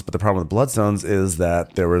Bloodstones, but the problem with Bloodstones is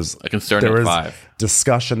that there was a concerning 5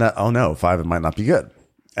 discussion that, oh no, 5 it might not be good.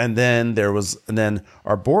 And then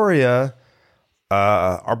Arboria.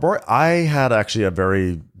 I had actually a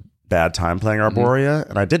very bad time playing Arboria,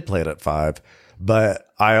 and I did play it at 5. But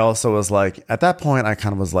I also was like, at that point, I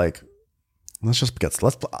kind of was like,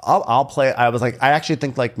 I'll play. I was like, I actually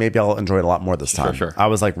think like maybe I'll enjoy it a lot more this time. Sure. I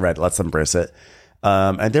was like, let's embrace it.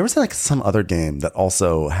 And there was like some other game that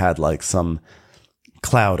also had like some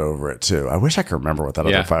cloud over it too. I wish I could remember what that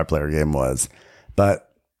other 5-player game was.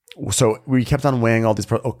 But so we kept on weighing all these.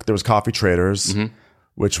 There was Coffee Traders,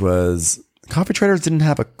 which was. Coffee Traders didn't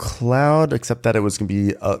have a cloud, except that it was going to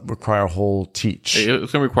be require a whole teach. It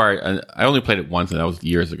was going to require. I only played it once, and that was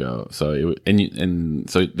years ago. So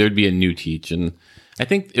so there would be a new teach, and I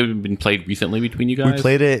think it had been played recently between you guys.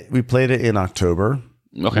 We played it in October,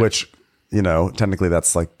 which technically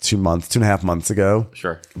that's like 2.5 months ago.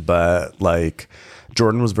 Sure, but like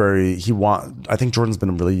Jordan was I think Jordan's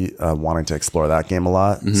been really wanting to explore that game a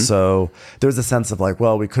lot. So there was a sense of like,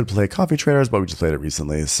 well, we could play Coffee Traders, but we just played it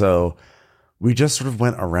recently, so. We just sort of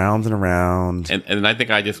went around and around, and I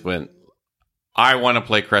think I just went. I want to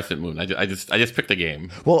play Crescent Moon. I just picked a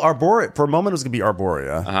game. Well, Arboria for a moment it was going to be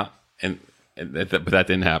Arboria, but that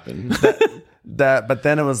didn't happen. But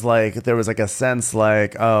then it was like there was like a sense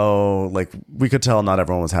like, oh, like we could tell not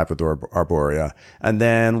everyone was happy with Arborea. And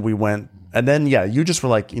then we went, and then you just were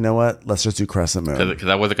like, you know what? Let's just do Crescent Moon because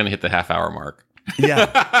I wasn't going to hit the half-hour mark.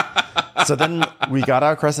 Yeah. So then we got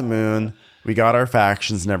our Crescent Moon, we got our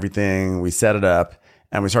factions and everything, we set it up,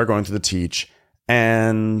 and we started going through the teach.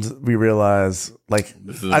 And we realized, like,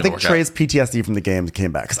 I think Trey's PTSD from the game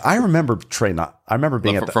came back because I remember Trey I remember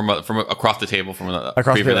being from across the table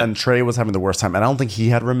across the table, and Trey was having the worst time, and I don't think he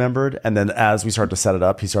had remembered. And then as we started to set it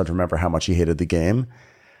up, he started to remember how much he hated the game.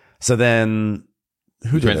 So then,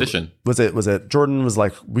 who did transition? Was it Jordan? Was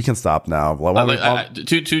like, we can stop now. Well,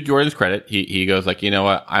 to Jordan's credit, he goes like, you know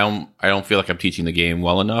what? I don't feel like I'm teaching the game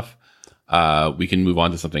well enough. We can move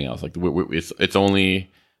on to something else. Like it's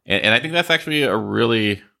only. And I think that's actually a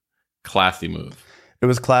really classy move. It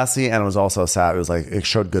was classy, and it was also sad. It was like it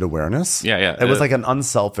showed good awareness. Yeah. It was like an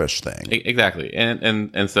unselfish thing. Exactly.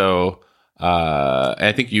 And so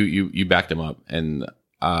I think you backed him up, and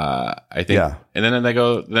I think and then I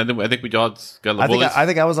go. Then I think we all got. I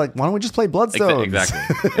think I was like, why don't we just play Bloodstones?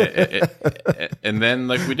 Exactly. And then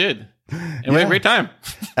like we did, and we had a great time.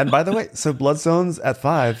 And by the way, so Bloodstones at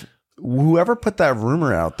 5. Whoever put that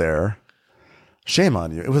rumor out there. Shame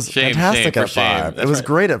on you. It was fantastic at 5. It was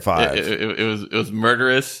great at 5. It was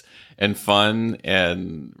murderous and fun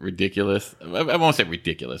and ridiculous. I won't say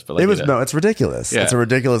ridiculous, but like, it's ridiculous. Yeah. It's a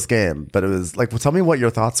ridiculous game. But it was like, well, tell me what your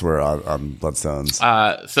thoughts were on Bloodstones.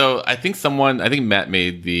 So I think Matt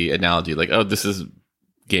made the analogy like, oh, this is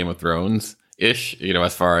Game of Thrones ish,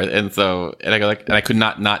 as far as, and I go like, and I could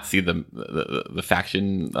not see the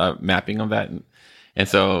faction mapping of that, and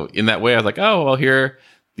so in that way I was like, oh well, here.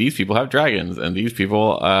 These people have dragons, and these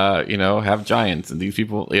people, have giants, and these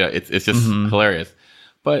people, it's just hilarious.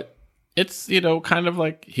 But it's, kind of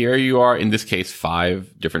like here you are, in this case,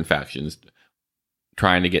 5 different factions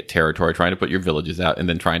trying to get territory, trying to put your villages out, and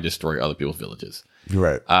then trying to destroy other people's villages.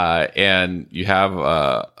 Right. And you have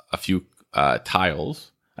a few tiles.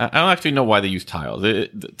 I don't actually know why they use tiles. The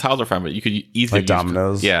tiles are fine, but you could easily use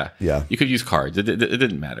dominoes. Yeah. You could use cards. It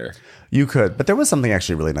didn't matter. You could, but there was something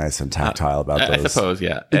actually really nice and tactile about those. I suppose,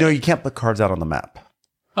 yeah. You can't put cards out on the map.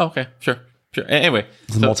 Oh, okay, sure. Anyway,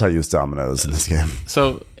 it's multi-use dominoes in this game.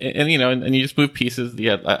 So, and you just move pieces.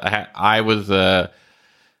 Yeah, I was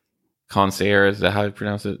Concierge. Is that how you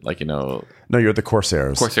pronounce it? Like, No, you're the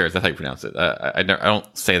Corsairs. Corsairs. That's how you pronounce it. I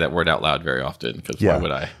don't say that word out loud very often because why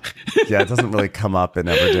would I? Yeah, it doesn't really come up in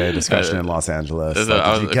everyday discussion in Los Angeles.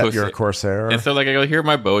 Did you get your Corsair? And so, like, I go, here are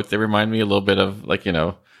my boats. They remind me a little bit of, like,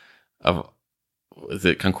 of, is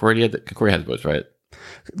it Concordia? Concordia has boats, right?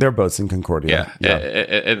 There are boats in Concordia. Yeah.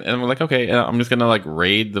 And we're like, okay, I'm just gonna like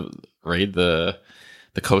raid the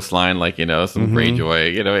coastline, like some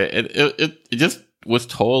Greyjoy. It just was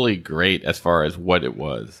totally great as far as what it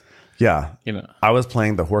was. Yeah, I was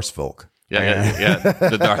playing the horse folk. Yeah,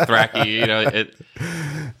 the Dothraki.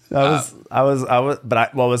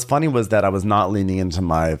 What was funny was that I was not leaning into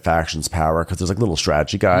my faction's power because there's like a little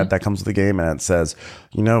strategy guide that comes with the game, and it says,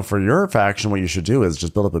 for your faction, what you should do is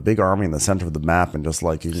just build up a big army in the center of the map and just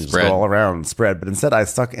like you can just go all around and spread. But instead, I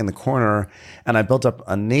stuck in the corner and I built up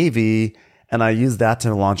a navy, and I used that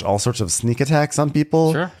to launch all sorts of sneak attacks on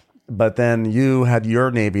people. Sure. But then you had your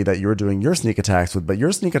navy that you were doing your sneak attacks with, but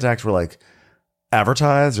your sneak attacks were like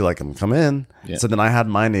advertised. You're like, come in. Yeah. So then I had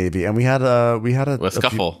my navy, and we had a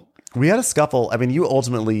scuffle. We had a scuffle. I mean, you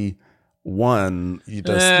ultimately won.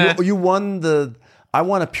 You won I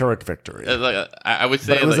won a Pyrrhic victory. I would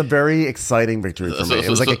say, but it was a very exciting victory for me. It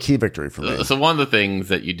was like a key victory for me. So one of the things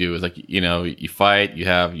that you do is like you fight.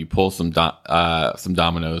 You pull some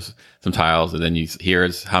dominoes, some tiles, and then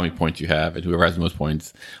here's how many points you have, and whoever has the most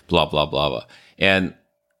points, blah blah blah blah. And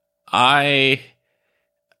I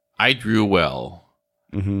drew well.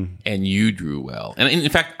 Mm-hmm. And you drew well, and in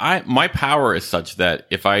fact, my power is such that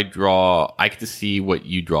if I draw, I get to see what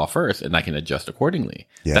you draw first, and I can adjust accordingly.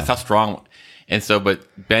 Yeah. That's how strong. And so, but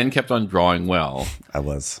Ben kept on drawing well. I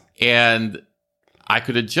was, and I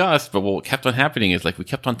could adjust, but what kept on happening is like we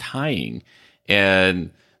kept on tying,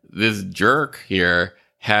 and this jerk here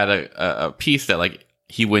had a piece that like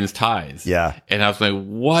he wins ties. Yeah, and I was like,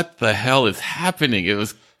 what the hell is happening? It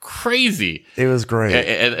was crazy. It was great.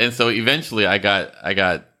 And so eventually I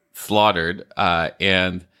got slaughtered.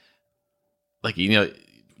 And like,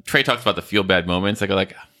 Trey talks about the feel bad moments. I go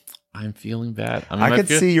like, I'm feeling bad. I could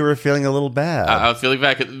see you were feeling a little bad. I was feeling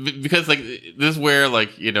bad because like, this is where like,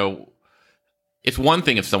 it's one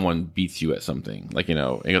thing if someone beats you at something like, and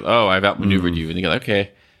he goes, oh, I've outmaneuvered you. And you go,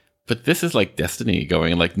 okay, but this is like destiny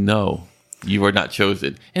going like, no, you are not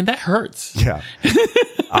chosen. And that hurts. Yeah.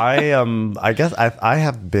 I guess I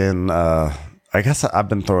have been I guess I've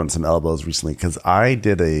been throwing some elbows recently because I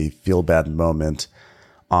did a feel bad moment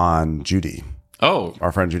on Judy. Oh,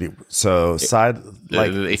 Our friend Judy. So side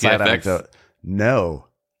ATFX? anecdote. No,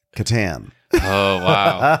 Catan. Oh,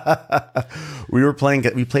 wow. We played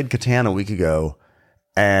Catan a week ago,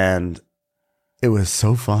 and it was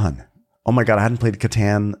so fun. Oh my God, I hadn't played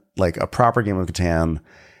Catan, like a proper game of Catan,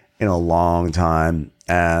 in a long time.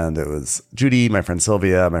 And it was Judy, my friend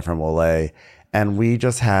Sylvia, my friend Wole, and we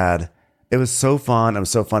just had, it was so fun. It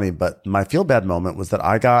was so funny. But my feel bad moment was that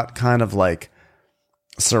I got kind of like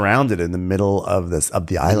surrounded in the middle of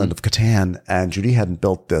the island of Catan, and Judy hadn't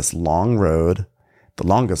built this long road, the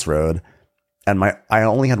longest road. And I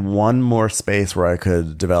only had one more space where I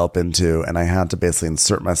could develop into, and I had to basically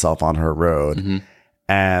insert myself on her road. Mm-hmm.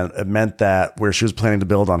 And it meant that where she was planning to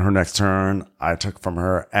build on her next turn, I took from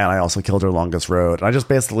her, and I also killed her longest road. And I just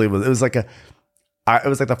basically it was like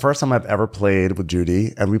the first time I've ever played with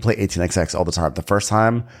Judy, and we play 18xx all the time. The first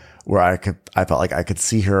time where I felt like I could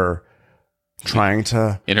see her trying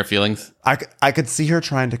to in her feelings. I could see her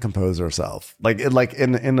trying to compose herself, like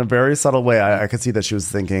in a very subtle way. I could see that she was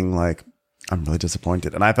thinking like, I'm really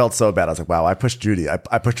disappointed. And I felt so bad. I was like, wow, I pushed Judy. I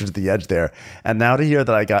pushed her to the edge there. And now to hear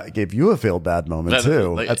that I gave you a feel bad moment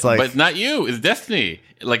too. It's like, but it's not you, it's destiny.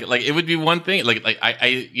 Like it would be one thing. Like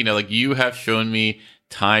I you have shown me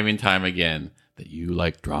time and time again that you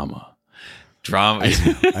like drama.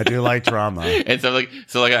 I do like drama. And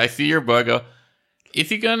so I see your boy, I go, is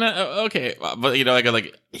he gonna, okay. But I go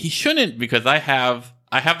like, he shouldn't, because I have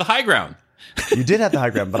the high ground. You did have the high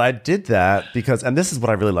ground, but I did that because, and this is what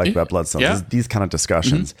I really like about Bloodstones, is these kind of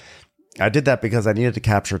discussions. Mm-hmm. I did that because I needed to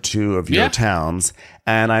capture 2 of your towns,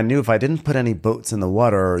 and I knew if I didn't put any boats in the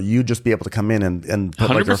water, you'd just be able to come in and put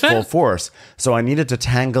like your full force. So I needed to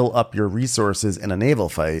tangle up your resources in a naval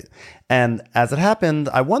fight. And as it happened,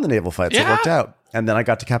 I won the naval fight, so it worked out. And then I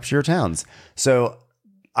got to capture your towns. So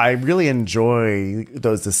I really enjoy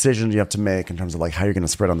those decisions you have to make in terms of like how you're going to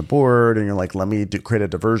spread on the board, and you're like, let me create a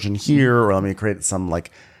diversion here, or let me create some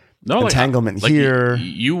like entanglement here.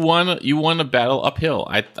 You won a battle uphill.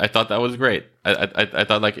 I thought that was great. I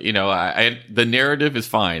thought like the narrative is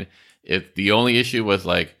fine. If the only issue was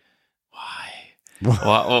like,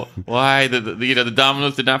 why the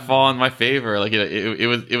dominoes did not fall in my favor. Like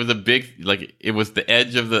it was a big, like it was the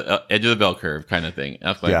edge of the bell curve kind of thing. And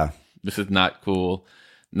I was like, this is not cool.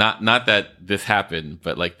 Not that this happened,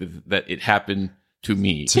 but like that it happened to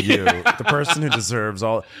me. To you, the person who deserves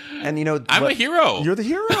all. And I'm a hero. You're the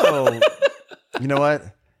hero. You know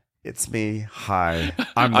what? It's me. Hi.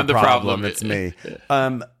 I'm the problem. It's me.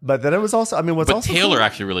 But then it was also, But Taylor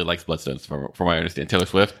actually really likes Bloodstones, from what I understand. Taylor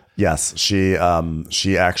Swift. Yes, she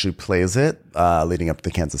actually plays it leading up to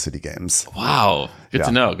the Kansas City games. Wow. Good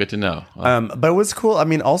to know. Good to know. Wow. But it was cool.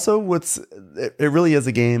 Also it really is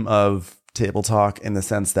a game of table talk, in the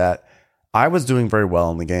sense that I was doing very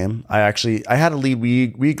well in the game. I had a lead.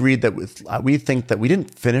 We agreed that we think that we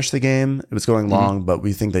didn't finish the game. It was going long, but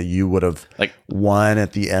we think that you would have won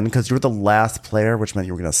at the end because you were the last player, which meant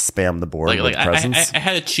you were going to spam the board with presence. I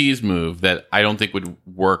had a cheese move that I don't think would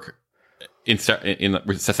work in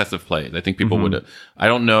successive plays. I think people would have. I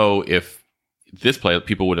don't know if this play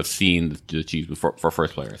people would have seen the cheese move for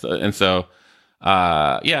first players,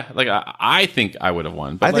 I think I would have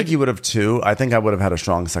won. But I think you would have too. I think I would have had a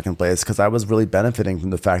strong second place because I was really benefiting from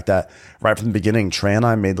the fact that right from the beginning, Trey and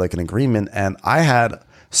I made like an agreement, and I had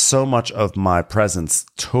so much of my presence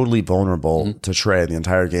totally vulnerable to Trey the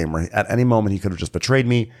entire game, where at any moment he could have just betrayed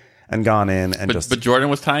me and gone in and But Jordan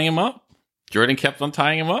was tying him up. Jordan kept on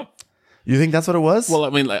tying him up. You think that's what it was? Well,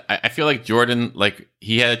 I feel like Jordan,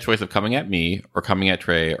 he had a choice of coming at me or coming at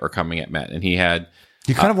Trey or coming at Matt, and he had.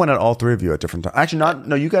 You kind of went at all 3 of you at different times. Actually,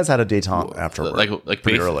 no. You guys had a détente afterward,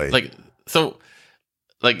 pretty early.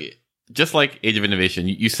 Just like Age of Innovation,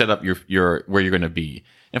 you set up your where you're going to be,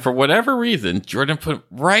 and for whatever reason, Jordan put him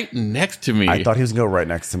right next to me. I thought he was going to go right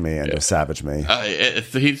next to me and just savage me.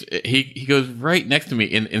 So he goes right next to me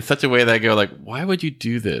in such a way that I go like, why would you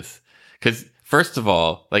do this? Because first of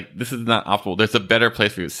all, this is not optimal. There's a better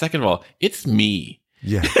place for you. Second of all, it's me.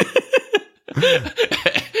 Yeah.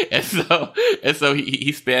 And so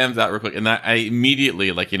he spams out real quick, and I immediately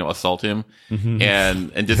assault him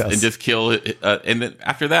and just kill it. And then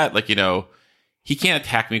after that, he can't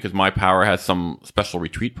attack me because my power has some special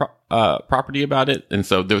retreat property about it, and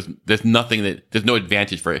so there's no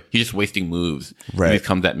advantage for it. He's just wasting moves. Right. He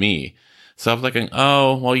comes at me, so I was like,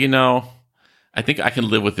 oh well, I think I can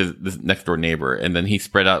live with this next door neighbor. And then he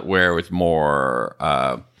spread out where it was more.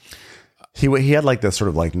 He had this sort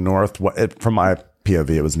of north from my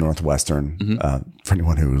POV, it was northwestern. For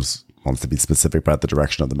anyone who's wants to be specific about the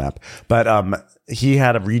direction of the map. But he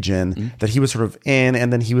had a region that he was sort of in,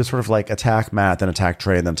 and then he was sort of like attack Matt, then attack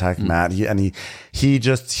Trey, and then attack Matt. He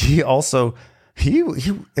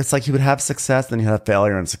it's like he would have success, then he'd have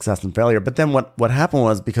failure and success and failure. But then what happened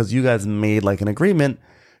was, because you guys made like an agreement,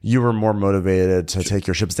 you were more motivated to take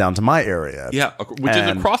your ships down to my area. Yeah, which is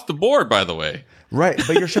across the board, by the way. Right,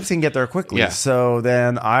 but your ships can get there quickly. Yeah. So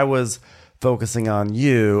then I was focusing on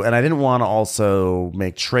you, and I didn't want to also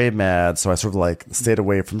make Trey mad, so I sort of like stayed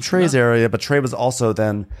away from Trey's area, but Trey was also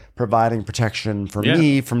then providing protection for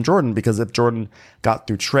me from Jordan, because if Jordan got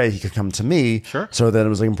through Trey, he could come to me. Sure. So then it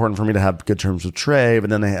was like important for me to have good terms with Trey, but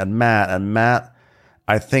then they had Matt, and Matt,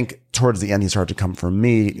 I think towards the end he started to come for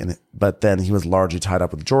me, but then he was largely tied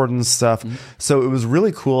up with Jordan's stuff. So it was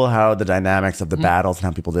really cool how the dynamics of the battles and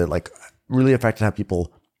how people did like really affected how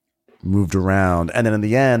people moved around. And then in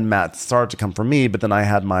the end, Matt started to come for me, but then I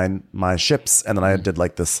had my ships, and then I did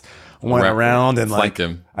like this, went around and like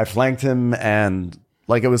I flanked him, and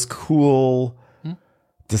like it was cool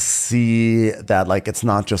to see that like it's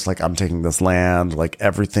not just like I'm taking this land, like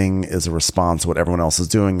everything is a response to what everyone else is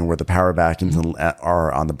doing and where the power vacuums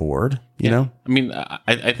are on the board, you know? I mean,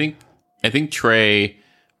 I think Trey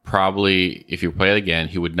probably, if you play it again,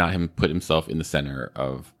 he would not have put himself in the center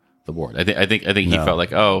of the board. I think he felt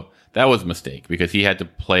like, oh, that was a mistake, because he had to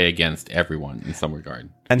play against everyone in some regard.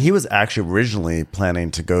 And he was actually originally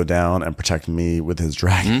planning to go down and protect me with his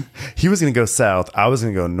dragon. He was going to go south. I was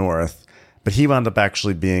going to go north, but he wound up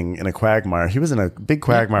actually being in a quagmire. He was in a big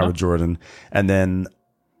quagmire with Jordan,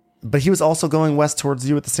 but he was also going west towards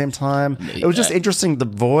you at the same time. It was just interesting, the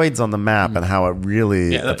voids on the map and how it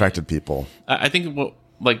really affected people. I think,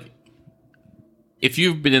 if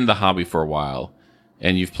you've been in the hobby for a while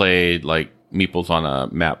and you've played like meeples on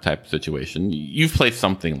a map type situation, you've played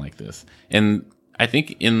something like this. And I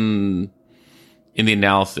think in the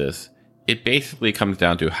analysis, it basically comes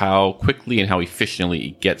down to how quickly and how efficiently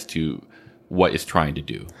it gets to what it's trying to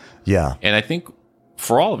do. Yeah. And I think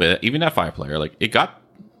for all of it, even at 5-player, like it got,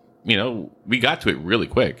 we got to it really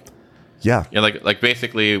quick. Yeah. Yeah. Like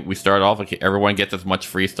basically we start off like everyone gets as much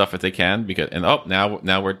free stuff as they can, because, and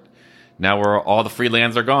now we're all the free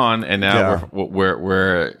lands are gone, and now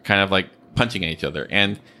we're kind of like punching at each other.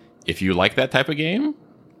 And if you like that type of game,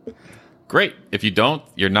 great. If you don't,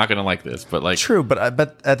 you're not going to like this. But like, true. But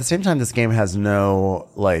at the same time, this game has no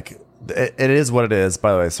like. It is what it is.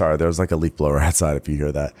 By the way, sorry, there's like a leaf blower outside if you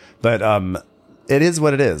hear that. But it is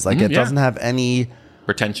what it is. Like it doesn't have any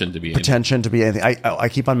pretension to be anything. I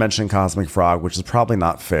keep on mentioning Cosmic Frog, which is probably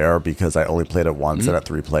not fair because I only played it once and at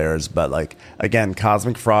 3 players. But like again,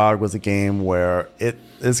 Cosmic Frog was a game where it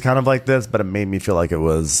is kind of like this, but it made me feel like it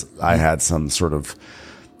was I had some sort of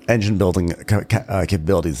engine building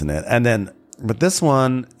capabilities in it. And then with this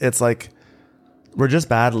one, it's like we're just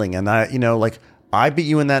battling, and I beat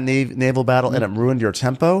you in that naval battle, and it ruined your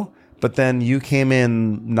tempo. But then you came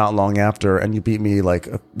in not long after, and you beat me like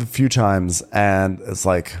a few times, and it's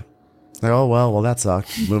like oh well, that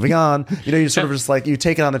sucked. Moving on. You sort of just like you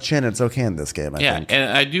take it on the chin. It's okay in this game. I think.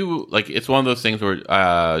 And I do like it's one of those things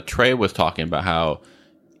where Trey was talking about how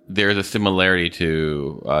there's a similarity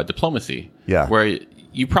to diplomacy. Yeah, where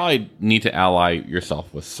you probably need to ally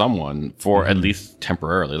yourself with someone for at least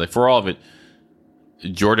temporarily. Like for all of it,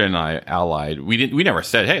 Jordan and I allied. We never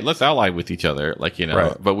said, "Hey, let's ally with each other." Like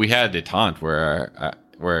right. But we had a detente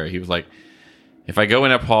where he was like, "If I go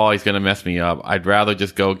in at Paul, he's going to mess me up. I'd rather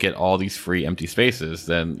just go get all these free empty spaces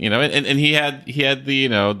than And he had the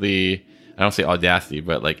the I don't say audacity,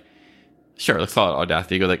 but like, sure, let's call it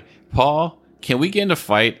audacity. He goes like, Paul, can we get in a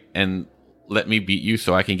fight and let me beat you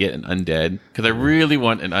so I can get an undead? Because I really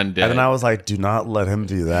want an undead. And then I was like, do not let him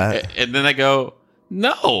do that. And then I go,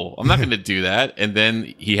 no, I'm not going to do that. And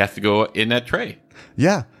then he has to go in that Trey.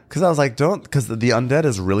 Yeah, because I was like, don't, because the undead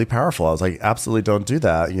is really powerful. I was like, absolutely don't do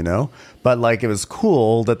that, But like, it was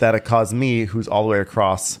cool that it caused me, who's all the way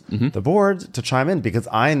across the board, to chime in, because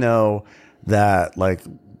I know that like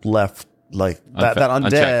that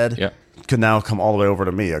undead could now come all the way over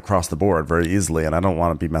to me across the board very easily, and I don't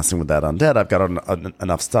want to be messing with that undead. I've got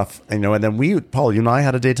enough stuff, and then Paul, you and I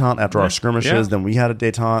had a detente after our skirmishes. Then we had a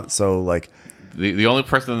detente, so like. The only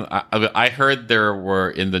person I heard there were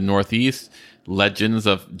in the Northeast legends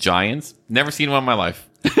of giants. Never seen one in my life.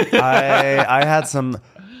 I had some.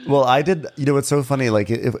 Well, I did. It's so funny. Like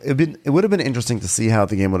it would have been interesting to see how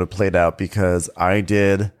the game would have played out, because I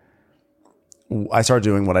started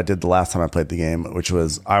doing what I did the last time I played the game, which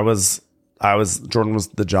was Jordan was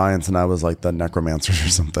the giants and I was like the necromancers or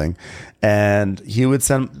something, and he would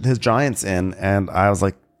send his giants in, and I was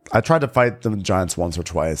like, I tried to fight the giants once or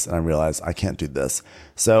twice, and I realized I can't do this.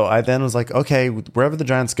 So I then was like, okay, wherever the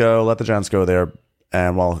giants go, let the giants go there.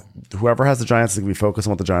 And while whoever has the giants is going to be focused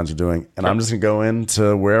on what the giants are doing, and I'm just going to go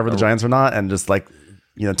into wherever the giants are not, and just like,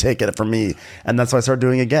 take it from me. And that's what I started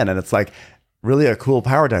doing again. And it's like really a cool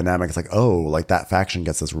power dynamic. It's like, oh, like that faction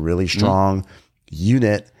gets this really strong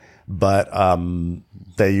unit, but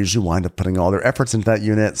they usually wind up putting all their efforts into that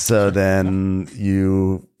unit. So then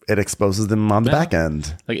it exposes them on the back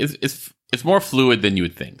end. Like it's more fluid than you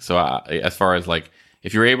would think. So as far as like,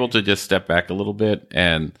 if you're able to just step back a little bit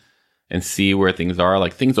and see where things are,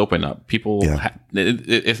 like things open up. People,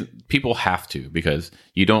 people have to, because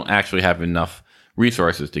you don't actually have enough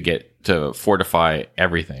resources to fortify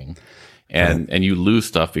everything, and you lose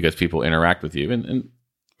stuff because people interact with you, and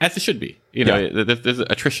as it should be. There's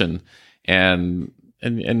attrition and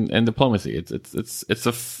diplomacy. It's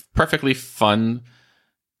a perfectly fine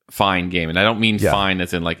game, and I don't mean fine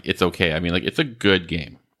as in like it's okay. I mean like it's a good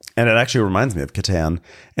game, and it actually reminds me of Catan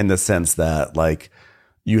in the sense that like,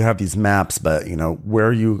 you have these maps, but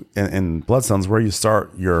where you in Bloodstones, where you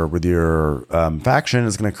start with your faction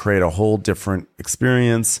is going to create a whole different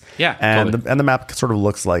experience. Yeah, and totally. the map sort of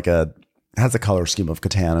looks like has a color scheme of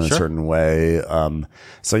Catan in a certain way.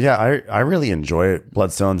 So yeah, I really enjoy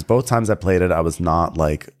Bloodstones. Both times I played it, I was not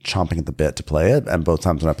like chomping at the bit to play it, and both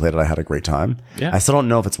times when I played it, I had a great time. Yeah. I still don't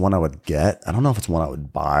know if it's one I would get. I don't know if it's one I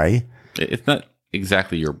would buy. It's not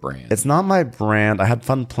exactly your brand. It's not my brand. I had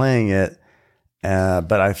fun playing it.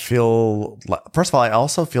 But I feel, first of all, I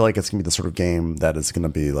also feel like it's going to be the sort of game that is going to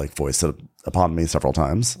be like foisted upon me several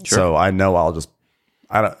times. Sure. So I know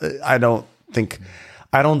I don't think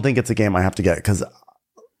it's a game I have to get, because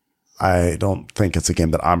I don't think it's a game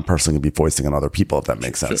that I'm personally going to be foisting on other people, if that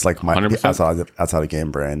makes sense. Like outside of game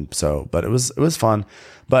brain. So, but it was fun.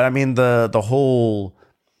 But I mean, the whole,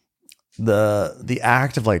 the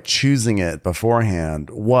act of like choosing it beforehand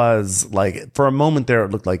was like, for a moment there,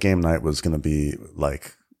 it looked like game night was going to be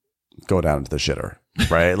like go down into the shitter,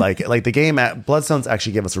 right? like the game at Bloodstones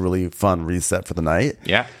actually gave us a really fun reset for the night.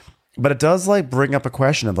 Yeah. But it does like bring up a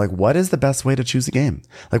question of like, what is the best way to choose a game?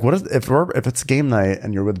 Like, what is, if it's game night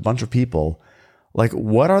and you're with a bunch of people, like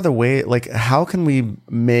what are the way, like how can we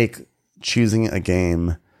make choosing a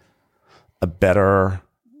game a better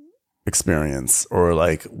experience? Or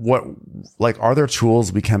like are there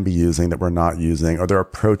tools we can be using that we're not using? Are there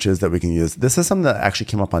approaches that we can use? This is something that actually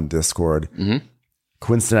came up on Discord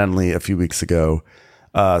coincidentally a few weeks ago.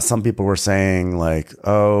 Some people were saying like,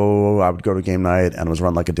 oh, I would go to game night and it was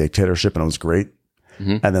run like a dictatorship and it was great.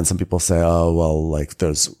 And then some people say, oh, well, like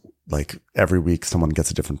there's like every week someone gets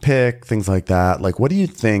a different pick, things like that. Like, what do you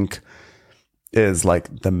think is like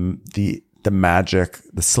the magic,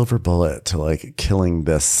 the silver bullet to like killing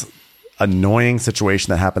this annoying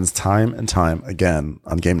situation that happens time and time again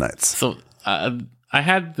on game nights? So I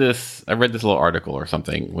read this little article or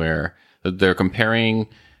something where they're comparing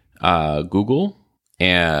Google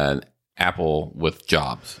and Apple with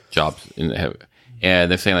jobs and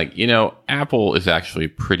they're saying like, Apple is actually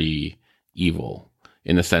pretty evil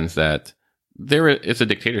in the sense that it's a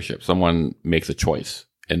dictatorship. Someone makes a choice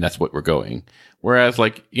and that's what we're going. Whereas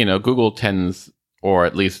like, Google tends, or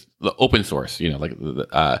at least the open source,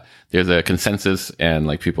 there's a consensus and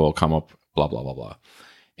like people come up, blah, blah, blah, blah.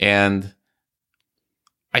 And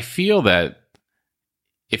I feel that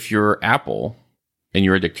if you're Apple and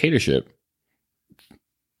you're a dictatorship,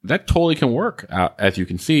 that totally can work. As you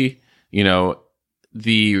can see,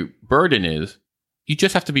 the burden is you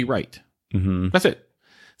just have to be right. That's it.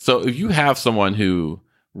 So if you have someone who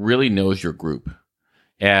really knows your group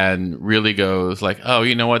and really goes like, oh,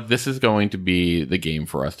 you know what? This is going to be the game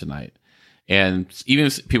for us tonight. And even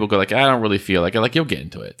if people go like, I don't really feel like you'll get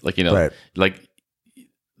into it. Like, right. Like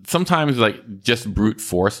sometimes like just brute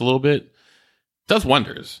force a little bit does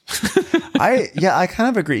wonders. I kind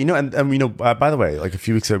of agree. And by the way, like a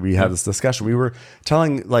few weeks ago we had this discussion. We were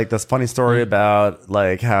telling like this funny story about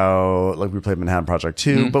like how like we played Manhattan Project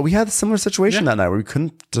 2, but we had a similar situation that night where we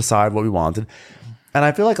couldn't decide what we wanted. And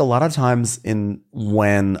I feel like a lot of times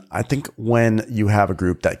when you have a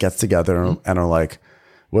group that gets together and are like,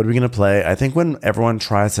 what are we going to play? I think when everyone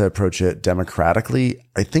tries to approach it democratically,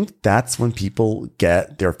 I think that's when people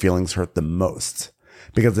get their feelings hurt the most.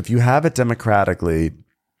 Because if you have it democratically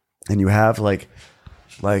and you have like,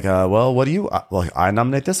 well, what do you, like, I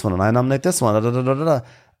nominate this one and I nominate this one.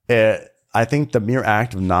 I think the mere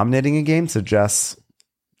act of nominating a game suggests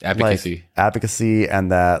advocacy,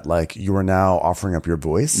 and that like you are now offering up your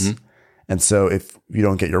voice. And so if you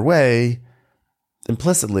don't get your way,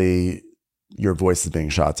 implicitly your voice is being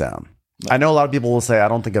shot down. I know a lot of people will say I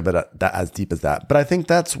don't think of it that as deep as that, but I think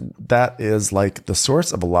that is like the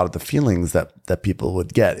source of a lot of the feelings that people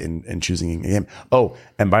would get in choosing a game. Oh,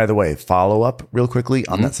 and by the way, follow up real quickly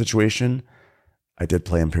on that situation. I did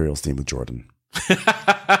play Imperial Steam with Jordan.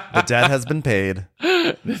 The debt has been paid,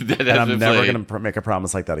 and I'm never going to make a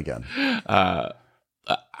promise like that again. That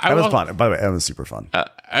was fun. By the way, it was super fun.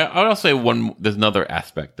 I would also say there's another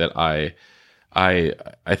aspect that I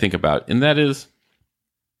think about, and that is,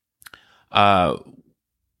 like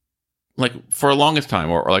for the longest time,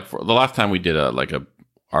 or like for the last time we did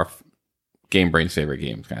our Game Brain's favorite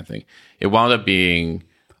games kind of thing, it wound up being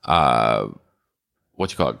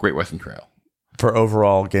Great Western Trail. For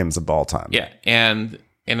overall games of all time. Yeah. And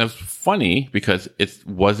it was funny because it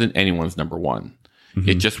wasn't anyone's number one. Mm-hmm.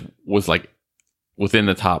 It just was like within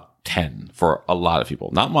the top 10 for a lot of people.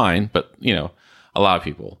 Not mine, but a lot of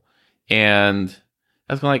people. And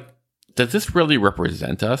I was like, does this really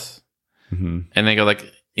represent us? Mm-hmm. And they go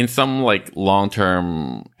like, in some like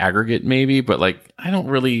long-term aggregate maybe, but like I don't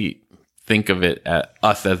really think of it at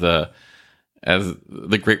us as the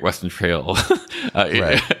Great Western Trail.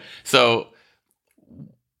 Right. So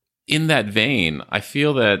in that vein, I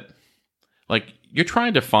feel that like you're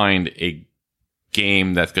trying to find a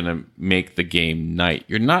game that's going to make the game night.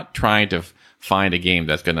 You're not trying to find a game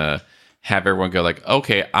that's going to have everyone go like,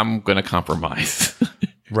 okay, I'm going to compromise.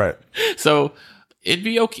 Right. So it'd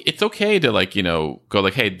be okay. It's okay to like, go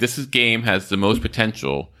like, hey, this game has the most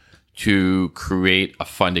potential to create a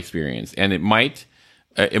fun experience. And it might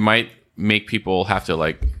make people have to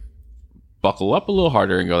like buckle up a little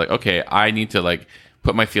harder and go like, okay, I need to like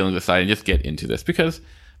put my feelings aside and just get into this, because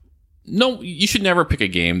you should never pick a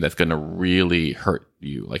game that's going to really hurt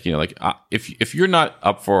you. Like, if you're not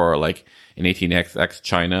up for like an 18xx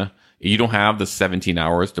China, you don't have the 17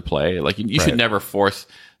 hours to play. Like you should never force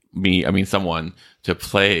someone to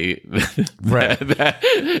play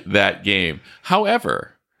that game.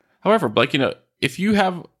 However, like, if you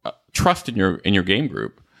have trust in your game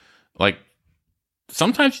group, like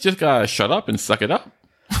sometimes you just gotta shut up and suck it up.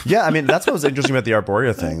 Yeah, I mean that's what was interesting about the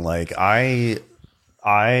Arborea thing. Like I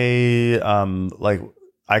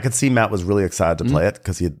could see Matt was really excited to play it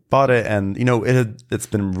because he had bought it, and it's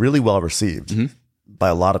been really well received by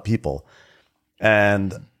a lot of people.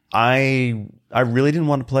 And I really didn't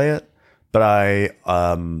want to play it, but I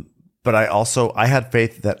had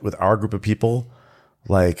faith that with our group of people,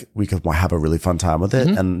 like we could have a really fun time with it,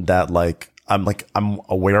 and that I'm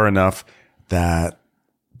aware enough that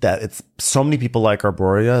it's so many people like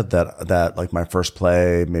Arborea that like my first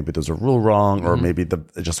play, maybe there's a rule wrong, or maybe the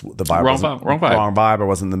vibe wrong vibe, or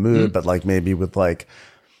wasn't in the mood, but like maybe with like,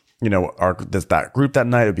 that group that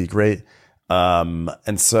night, it'd be great.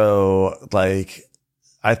 And so like,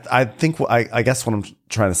 I think, I guess what I'm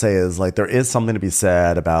trying to say is like, there is something to be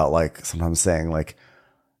said about like sometimes saying like,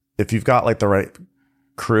 if you've got like the right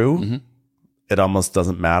crew, it almost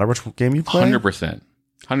doesn't matter which game you play. 100%.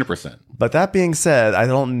 But that being said, I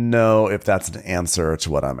don't know if that's an answer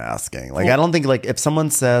to what I'm asking. Like, I don't think like if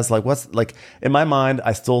someone says like, what's like in my mind,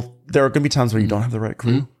 there are going to be times where you don't have the right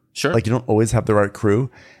crew. Sure. Like you don't always have the right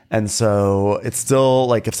crew. And so it's still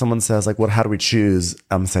like, if someone says like, how do we choose?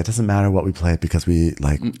 I'm gonna say it doesn't matter what we play because we're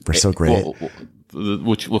so great.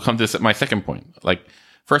 Which will come to my second point. Like,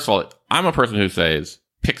 first of all, I'm a person who says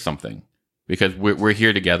pick something because we're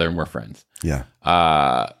here together and we're friends. Yeah.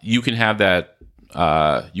 You can have that.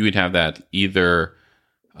 You can have that either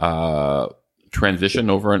transition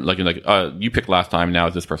over and like you picked last time, now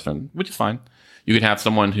it's this person, which is fine. You can have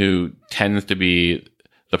someone who tends to be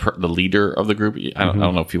the leader of the group. I don't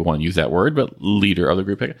know if people want to use that word, but leader of the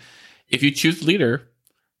group. If you choose the leader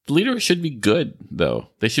should be good though.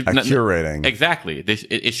 They should curating. Exactly. They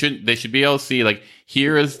should be able to see like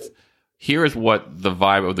here is what the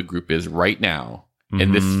vibe of the group is right now,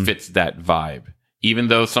 and this fits that vibe. Even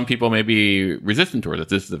though some people may be resistant towards it,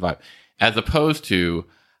 this is the vibe. As opposed to,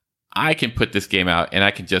 I can put this game out and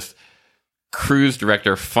I can just cruise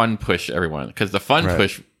director fun push everyone, because the fun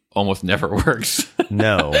push almost never works.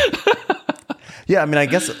 No. Yeah, I mean, I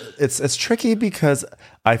guess it's tricky because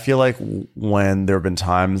I feel like when there have been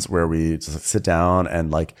times where we just sit down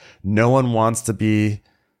and like no one wants to be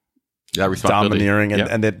domineering,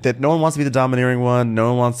 and that no one wants to be the domineering one. No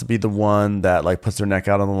one wants to be the one that like puts their neck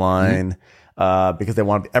out on the line. Because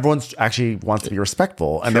everyone actually wants to be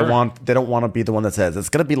respectful, and they don't want to be the one that says it's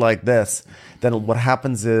going to be like this. Then what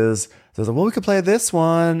happens is there's like, well, we could play this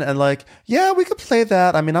one, and like, yeah, we could play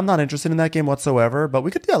that. I mean, I'm not interested in that game whatsoever, but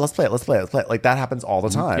we could, let's play it. Like that happens all the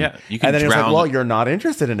time. Yeah, you can and then it's like, well, you're not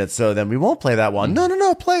interested in it, so then we won't play that one.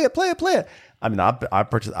 No, play it. I mean,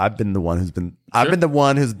 I've been the one who's been I've been the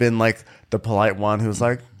one who's been like the polite one who's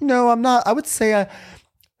like, no, I'm not. I would say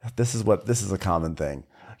this is a common thing.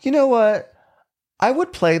 You know what? I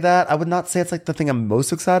would play that. I would not say it's like the thing I'm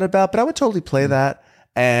most excited about, but I would totally play that.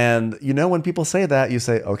 And you know, when people say that, you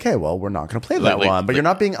say, okay, well, we're not going to play that one. But you're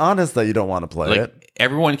not being honest that you don't want to play it.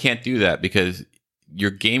 Everyone can't do that because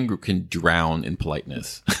your game group can drown in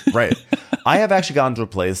politeness. Right. I have actually gotten to a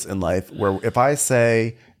place in life where if I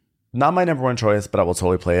say, not my number one choice, but I will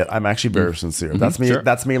totally play it, I'm actually very sincere. That's me. Sure.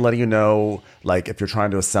 That's me letting you know, like, if you're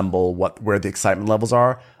trying to assemble where the excitement levels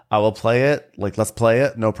are, I will play it. Like, let's play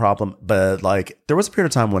it, no problem. But like, there was a period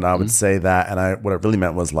of time when I would say that, and what I really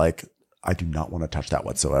meant was like, I do not want to touch that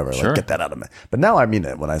whatsoever. Like, get that out of me. But now I mean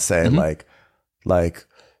it when I say like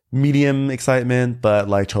medium excitement, but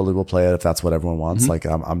like totally will play it if that's what everyone wants. Like,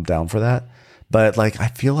 I'm down for that. But like, I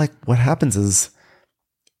feel like what happens is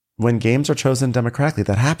when games are chosen democratically,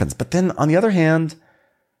 that happens. But then on the other hand,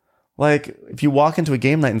 like if you walk into a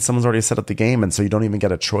game night and someone's already set up the game and so you don't even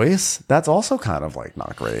get a choice, that's also kind of like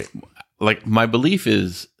not great. Like my belief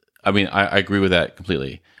is, I mean, I agree with that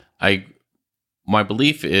completely. My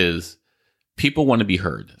belief is people want to be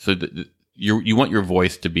heard. So you want your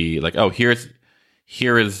voice to be like, oh, here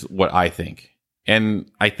is what I think.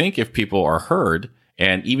 And I think if people are heard,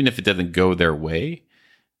 and even if it doesn't go their way,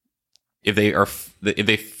 if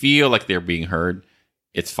they feel like they're being heard,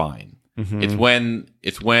 it's fine. It's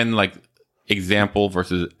when like example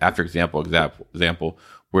versus after example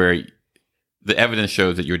where the evidence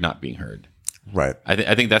shows that you're not being heard. Right.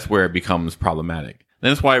 I think that's where it becomes problematic.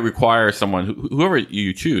 And that's why it requires someone, whoever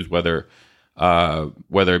you choose, whether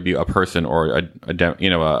it be a person or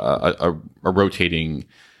a rotating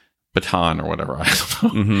baton or whatever, I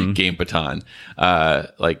don't know, game baton.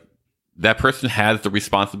 Like that person has the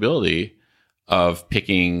responsibility of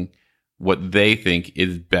picking what they think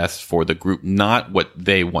is best for the group, not what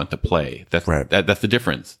they want to play. That's right. That's the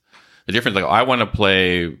difference. The difference, like I want to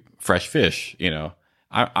play Fresh Fish. You know,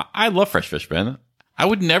 I love Fresh Fish, Ben. I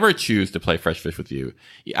would never choose to play Fresh Fish with you.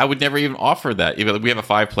 I would never even offer that. Even we have a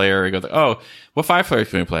 5-player. He goes, "Oh, what 5 players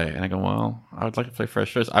can we play?" And I go, "Well, I would like to play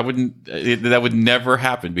Fresh Fish." I wouldn't. That would never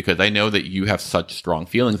happen because I know that you have such strong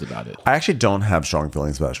feelings about it. I actually don't have strong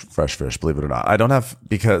feelings about Fresh Fish. Believe it or not, I don't have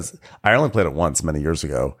because I only played it once many years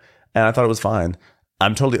ago, and I thought it was fine.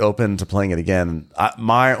 I'm totally open to playing it again.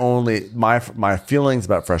 My feelings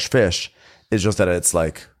about Fresh Fish is just that it's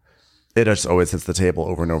like. It just always hits the table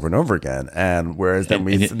over and over and over again. And whereas then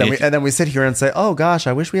we sit here and say, "Oh gosh,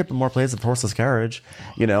 I wish we had more plays of Horseless Carriage,"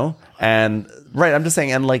 you know. And right, I'm just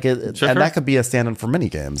saying, and like that could be a stand-in for many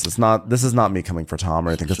games. It's not. This is not me coming for Tom or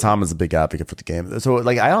anything because Tom is a big advocate for the game. So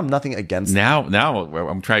like, I have nothing against. Now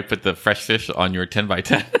I'm trying to put the Fresh Fish on your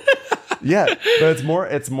 10x10. Yeah,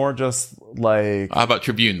 but it's more just like. How about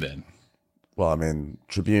Tribune then? Well, I mean,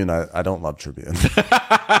 Tribune. I don't love Tribune.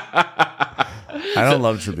 I don't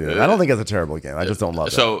love Tribune. I don't think it's a terrible game. I just don't love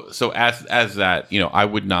it. So as that, you know, I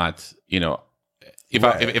would not, you know, if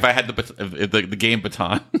I had the game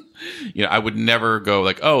baton, you know, I would never go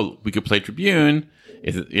like, oh, we could play Tribune.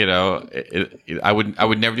 I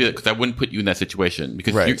would never do that because I wouldn't put you in that situation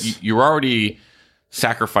because you're already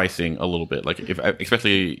sacrificing a little bit. Like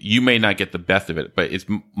especially you may not get the best of it, but it's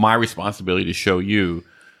my responsibility to show you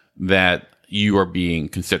that you are being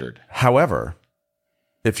considered. However,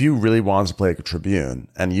 if you really wanted to play a Tribune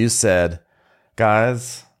and you said,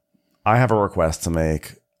 guys, I have a request to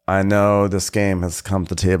make. I know this game has come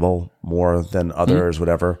to the table more than others,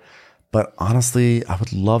 whatever. But honestly, I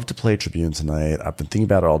would love to play Tribune tonight. I've been thinking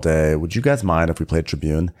about it all day. Would you guys mind if we played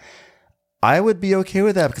Tribune? I would be okay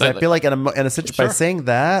with that because I feel like in a situation by saying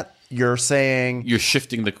that, you're saying you're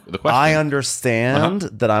shifting the question. I understand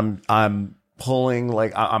that I'm pulling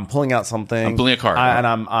I'm pulling out something. I'm pulling a card,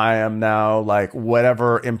 I am now like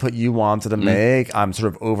whatever input you wanted to make. I'm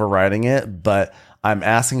sort of overriding it, but I'm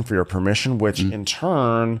asking for your permission, which in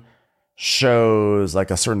turn shows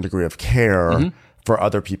like a certain degree of care for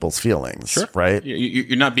other people's feelings. Right?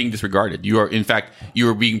 You're not being disregarded. You are, in fact, you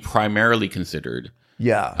are being primarily considered.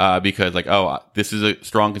 Yeah. Because like, oh, this is a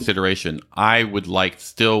strong consideration. I would like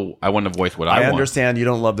I want to voice what I want. I understand you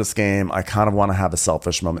don't love this game. I kind of want to have a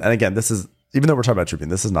selfish moment. And again, this is. Even though we're talking about Tribune,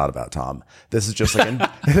 this is not about Tom. This is just like,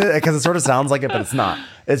 because it sort of sounds like it, but it's not.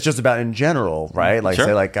 It's just about in general, right? Like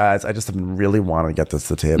say like, guys, I just have been really wanting to get this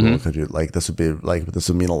to the table. Could you this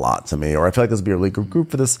would mean a lot to me. Or I feel like this would be a really good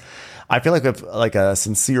group for this. I feel like if like a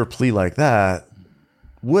sincere plea like that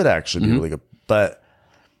would actually be really good. But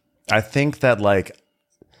I think that like,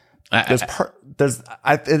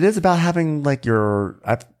 it is about having like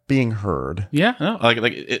being heard. Yeah. No,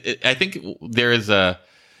 I think there is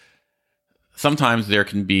sometimes there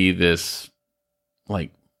can be this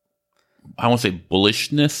like, I won't say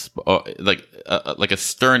bullishness, but like a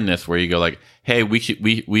sternness where you go like, hey,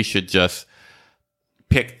 we should just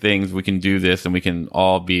pick things. We can do this, and we can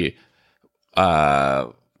all be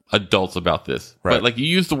adults about this. Right. But like you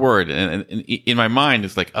use the word, and in my mind,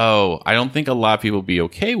 it's like, oh, I don't think a lot of people would be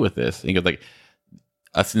okay with this. And you go like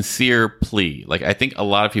a sincere plea. Like I think a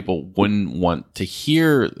lot of people wouldn't want to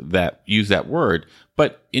hear that, use that word,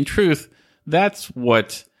 but in truth, that's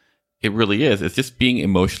what it really is. It's just being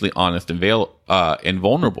emotionally honest and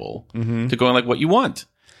vulnerable to going like what you want.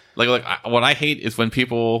 What I hate is when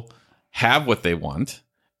people have what they want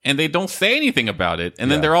and they don't say anything about it,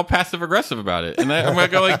 and then they're all passive aggressive about it. And I'm gonna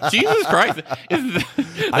go like, Jesus Christ!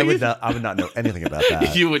 I would not know anything about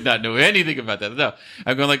that. You would not know anything about that. No,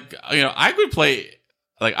 I'm going like, I could play.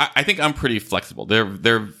 Like I think I'm pretty flexible. There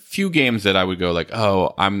are few games that I would go like,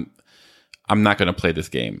 oh, I'm not going to play this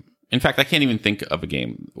game. In fact, I can't even think of a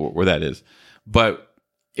game where that is. But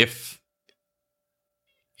if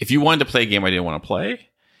you wanted to play a game I didn't want to play,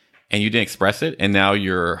 and you didn't express it, and now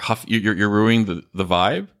you're ruining the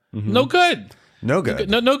vibe, no good. No good.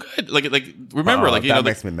 No good. Like remember, that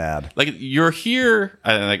makes me mad. Like you're here.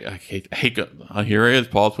 I hate. Here he is.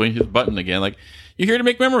 Paul's pointing his button again. Like you're here to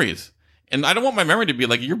make memories. And I don't want my memory to be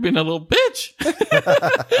like, you're being a little bitch.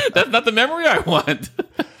 That's not the memory I want.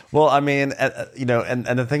 Well, I mean,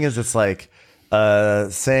 and the thing is, it's like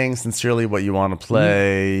saying sincerely what you want to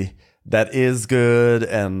play, that is good.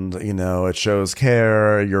 And, it shows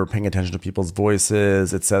care. You're paying attention to people's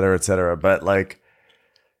voices, et cetera, et cetera. But like,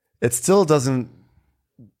 it still doesn't,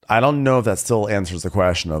 I don't know if that still answers the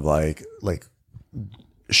question of like,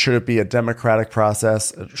 should it be a democratic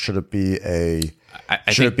process? Should it be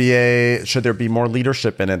should there be more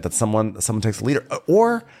leadership in it, that someone takes the leader?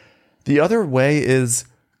 Or the other way is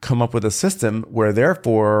come up with a system where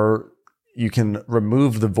therefore you can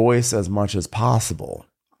remove the voice as much as possible,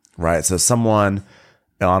 right? So someone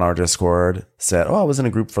on our Discord said, I was in a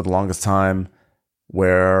group for the longest time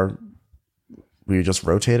where we just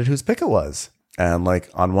rotated whose pick it was. And like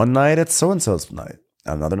on one night it's so-and-so's night.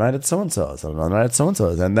 Another night it's so-and-so's. Another night it's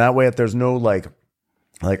so-and-so's. And that way, if there's no like,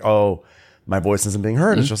 oh, my voice isn't being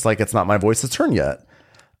heard. It's just like, it's not my voice's turn yet.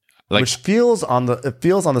 Which feels on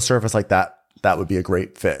the surface like that would be a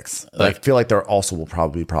great fix. I feel like there also will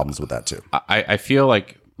probably be problems with that too. I feel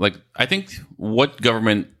like I think what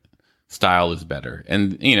government style is better.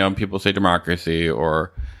 And, people say democracy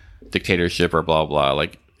or dictatorship or blah, blah.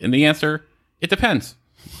 And the answer, it depends.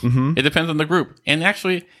 It depends on the group. And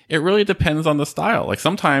actually, it really depends on the style. Like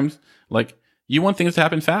sometimes, you want things to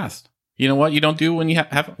happen fast. You know what you don't do when you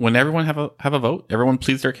when everyone have a vote, everyone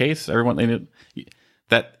pleads their case, everyone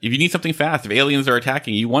that if you need something fast, if aliens are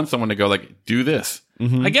attacking, you want someone to go like, do this.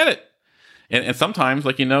 I get it. And sometimes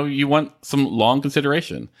you want some long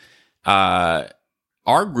consideration. Our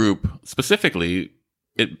group specifically,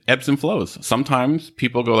 it ebbs and flows. Sometimes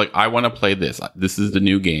people go like, I want to play this. This is the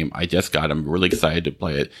new game I just got. I'm really excited to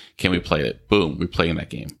play it. Can we play it? Boom. We play in that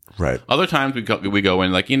game. Right. Other times we go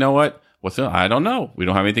in like, you know what? I don't know. We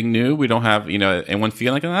don't have anything new. We don't have, anyone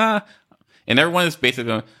feeling like, and everyone is basically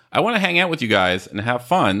going, I want to hang out with you guys and have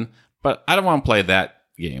fun, but I don't want to play that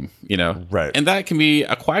game, Right. And that can be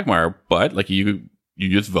a quagmire, but you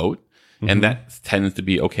just vote, and that tends to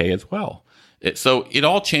be okay as well. So it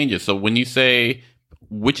all changes. So when you say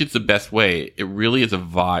which is the best way, it really is a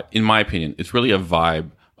vibe. In my opinion, it's really a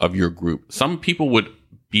vibe of your group. Some people would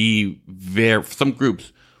some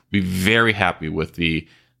groups be very happy with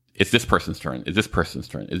it's this person's turn. Is this person's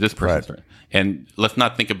turn? Is this person's turn? And let's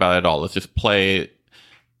not think about it at all. Let's just play.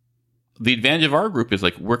 The advantage of our group is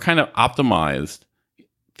we're kind of optimized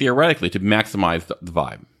theoretically to maximize the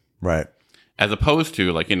vibe. Right. As opposed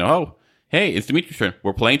to oh, hey, it's Dimitri's turn.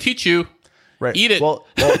 We're playing Teach You. Right. Eat it. Well,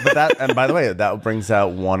 but that, and by the way, that brings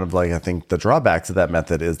out one of I think the drawbacks of that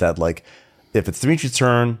method is that if it's Dimitri's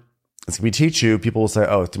turn, it's going to be Teach You, people will say,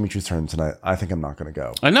 oh, it's Dimitri's turn tonight. I think I'm not going to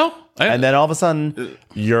go. I know. And then all of a sudden,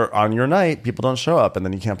 you're on your night, people don't show up, and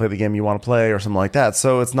then you can't play the game you want to play or something like that.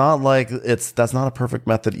 So it's not that's not a perfect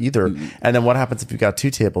method either. And then what happens if you got two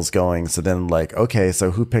tables going? So then okay, so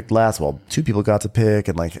who picked last? Well, two people got to pick,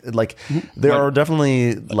 and there are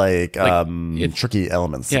definitely tricky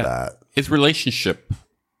elements to that. It's relationship.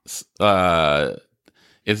 Is the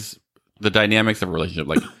dynamics of a relationship.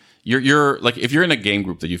 You're if you're in a game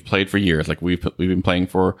group that you've played for years, we've been playing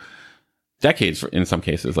for decades in some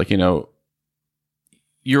cases,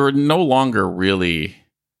 you're no longer really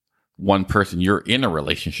one person. You're in a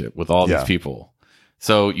relationship with all these people.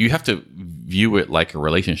 So you have to view it like a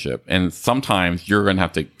relationship. And sometimes you're going to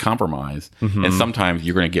have to compromise, and sometimes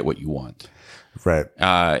you're going to get what you want. Right.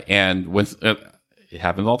 And when it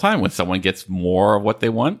happens all the time. When someone gets more of what they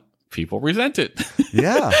want, people resent it.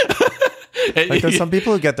 Yeah. Like there's some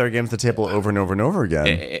people who get their games to the table over and over and over again.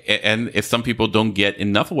 And if some people don't get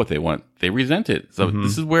enough of what they want, they resent it. So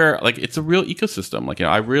this is where, like, it's a real ecosystem. Like,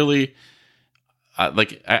 I really,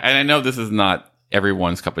 I know this is not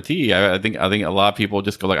everyone's cup of tea. I think a lot of people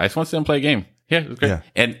just go like, I just want to sit and play a game. Yeah, it's great. Yeah.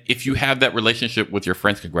 And if you have that relationship with your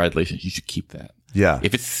friends, congratulations, you should keep that. Yeah.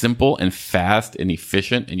 If it's simple and fast and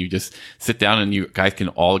efficient and you just sit down and you guys can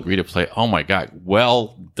all agree to play, oh my God,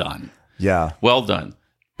 well done. Yeah. Well done.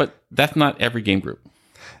 But that's not every game group.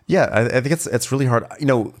 Yeah, I think it's really hard.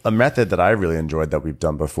 A method that I really enjoyed that we've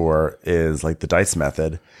done before is like the dice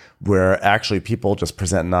method, where actually people just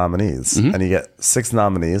present nominees, and you get 6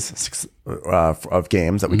 nominees of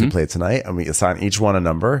games that we can play tonight, and we assign each one a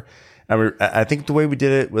number. And I think the way we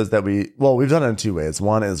did it was that we've done it in 2 ways.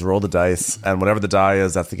 One is roll the dice, and whatever the die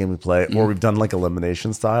is, that's the game we play. Or we've done like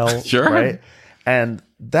elimination style, sure, right? And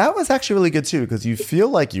that was actually really good too, because you feel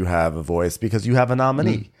like you have a voice because you have a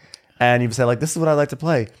nominee. And you say, like, this is what I like to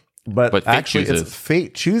play. But actually, it's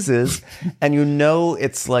fate chooses. And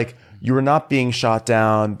it's like you were not being shot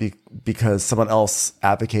down because someone else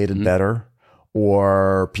advocated better,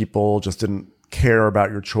 or people just didn't care about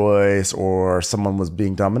your choice, or someone was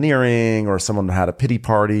being domineering, or someone had a pity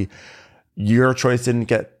party. Your choice didn't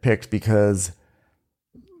get picked because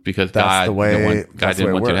that's God, the way God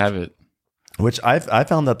didn't want you to have it. Which I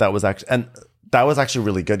found that was actually, and that was actually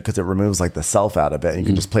really good because it removes like the self out of it. And you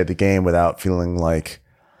can just play the game without feeling like,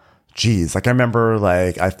 geez, like I remember,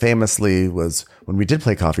 like I famously was, when we did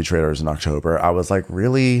play Coffee Traders in October, I was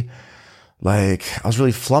really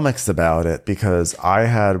flummoxed about it because I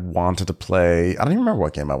had wanted to play, I don't even remember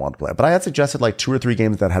what game I wanted to play, but I had suggested like 2 or 3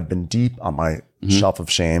 games that had been deep on my shelf of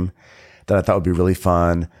shame that I thought would be really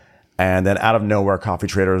fun. And then out of nowhere, Coffee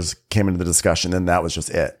Traders came into the discussion, and that was just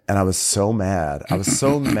it. And I was so mad. I was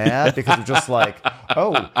so mad because it was just like,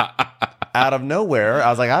 out of nowhere, I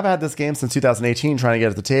was like, I've had this game since 2018 trying to get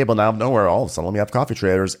at the table. Now out of nowhere, all of a sudden, let me have Coffee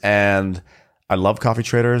Traders. And I love Coffee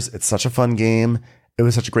Traders. It's such a fun game. It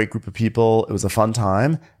was such a great group of people. It was a fun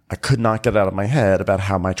time. I could not get it out of my head about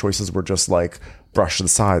how my choices were just like brushed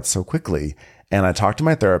aside so quickly. And I talked to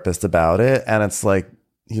my therapist about it, and it's like,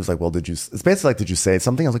 he was like, well, it's basically like, did you say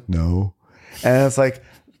something? I was like, no. And it's like,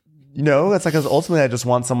 it's like, 'cause ultimately I just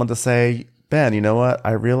want someone to say, Ben, you know what?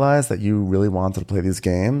 I realized that you really wanted to play these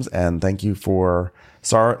games, and thank you for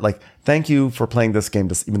playing this game,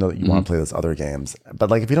 even though you want to play those other games. But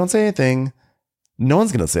like, if you don't say anything, no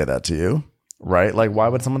one's going to say that to you, right? Like, why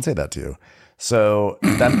would someone say that to you? So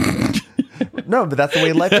no, but that's the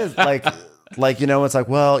way life is. Like, it's like,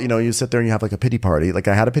 well, you sit there and you have like a pity party. Like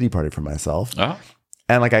I had a pity party for myself. Oh.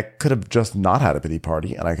 And like, I could have just not had a pity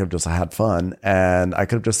party, and I could have just had fun, and I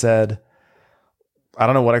could have just said, I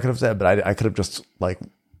don't know what I could have said, but I could have I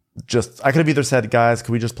could have either said, guys,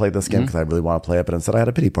 could we just play this game because I really want to play it? But instead I had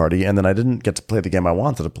a pity party, and then I didn't get to play the game I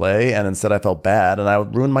wanted to play. And instead I felt bad, and I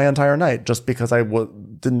ruined my entire night just because I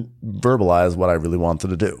didn't verbalize what I really wanted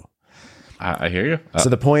to do. I hear you. So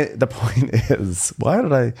the point is, why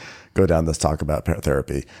did I go down this talk about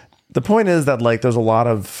therapy? The point is that like there's a lot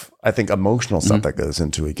of, I think, emotional stuff that goes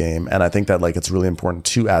into a game, and I think that like it's really important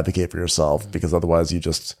to advocate for yourself, because otherwise you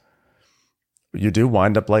do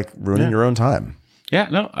wind up like ruining your own time. Yeah,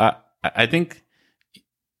 no, I think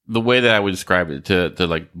the way that I would describe it, to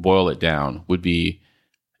like boil it down, would be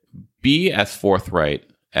as forthright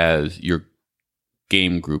as your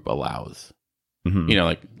game group allows.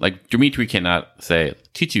 Like Dimitri cannot say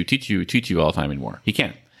teach you all the time anymore. He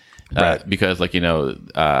can't. Right. Because we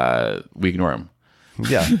ignore him.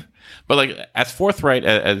 Yeah. But like as forthright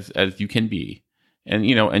as you can be, and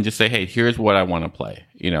and just say, hey, here's what I want to play.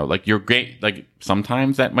 Like you're great. Like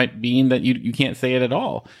sometimes that might mean that you can't say it at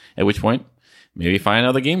all. At which point, maybe find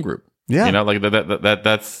another game group. Yeah. Like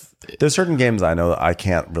that's. There's certain games I know that I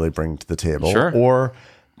can't really bring to the table. Sure. Or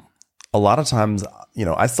a lot of times,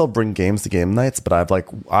 I still bring games to game nights, but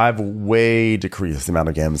I've way decreased the amount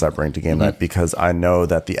of games I bring to game night, because I know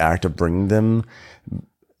that the act of bringing them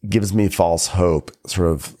gives me false hope, sort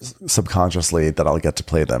of subconsciously, that I'll get to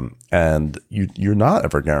play them. And you're not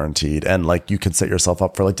ever guaranteed. And like, you can set yourself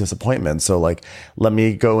up for like disappointment. So like, let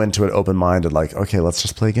me go into it open-minded, like, okay, let's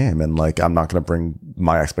just play a game. And like, I'm not going to bring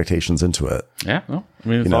my expectations into it. Yeah. No, I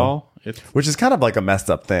mean, it's all. Which is kind of like a messed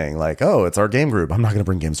up thing. Like, oh, it's our game group. I'm not going to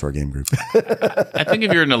bring games to our game group. I think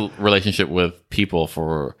if you're in a relationship with people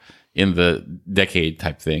in the decade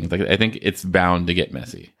type thing, like I think it's bound to get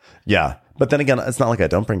messy. Yeah. But then again, it's not like I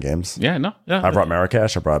don't bring games. Yeah, no. Yeah. I brought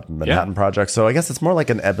Marrakesh. I brought Manhattan Project. So I guess it's more like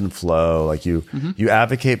an ebb and flow. Like you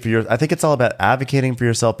advocate for I think it's all about advocating for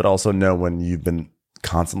yourself, but also know when you've been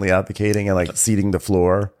constantly advocating and like seeding the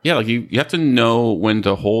floor. Yeah, like you have to know when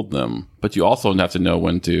to hold them, but you also have to know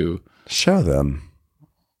when to show them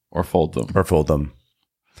or fold them.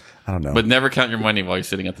 I don't know. But never count your money while you're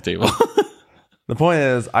sitting at the table. The point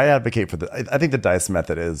is, I advocate for I think the dice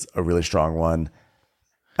method is a really strong one.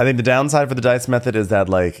 I think the downside for the dice method is that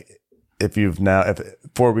like if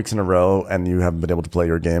 4 weeks in a row and you haven't been able to play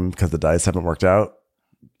your game because the dice haven't worked out.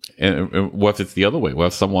 And what if it's the other way? What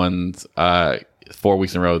if someone's 4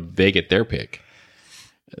 weeks in a row, they get their pick?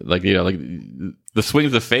 Like, you know, like the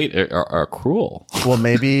swings of fate are cruel. Well,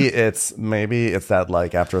 maybe it's that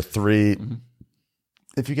like after three,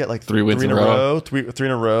 if you get like three wins in a row, three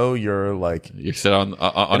in a row, you're like you sit on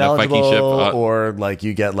a Viking ship, or like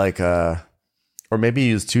you get like or maybe you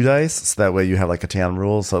use 2 dice so that way you have like a Catan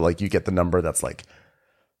rule. So like you get the number that's like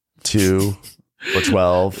 2 or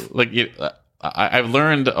 12. Like I've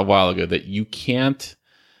learned a while ago that you can't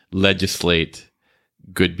legislate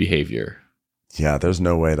good behavior. Yeah, there's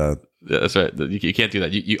no way to. That's right. You can't do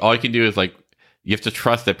that. You all you can do is like you have to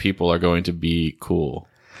trust that people are going to be cool.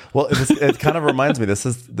 Well, it kind of reminds me. This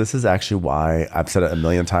is actually why I've said it a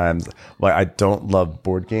million times. Why I don't love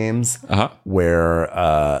board games where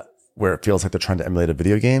it feels like they're trying to emulate a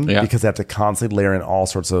video game because they have to constantly layer in all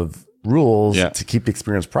sorts of rules to keep the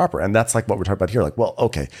experience proper. And that's like what we're talking about here. Like, well,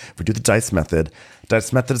 okay, if we do the dice method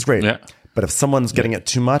is great. Yeah. But if someone's getting it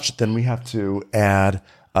too much, then we have to add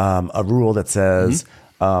a rule that says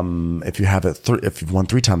if you have it, if you've won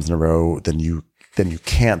 3 times in a row, then you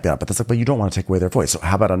can't be out. But that's like, but you don't want to take away their voice. So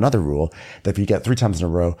how about another rule that if you get 3 times in a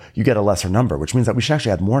row, you get a lesser number, which means that we should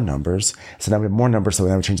actually add more numbers. So now we have more numbers, so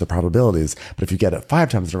now we change the probabilities. But if you get it 5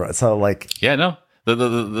 times in a row, so like, yeah, no,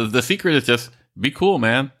 the secret is just be cool,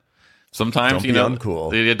 man. Sometimes don't be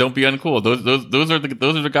uncool. Yeah, don't be uncool. Those are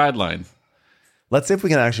the guidelines. Let's see if we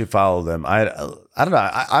can actually follow them. I don't know.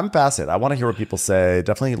 I'm fascinated. I want to hear what people say.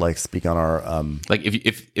 Definitely like speak on our like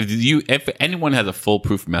if anyone has a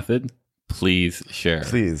foolproof method, please share.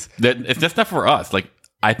 Please. It's just not for us. Like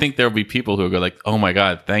I think there will be people who go like, "Oh my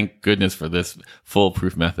god, thank goodness for this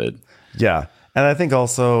foolproof method." Yeah, and I think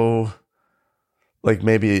also like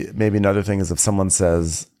maybe another thing is if someone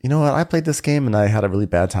says, "You know what? I played this game and I had a really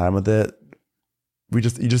bad time with it." You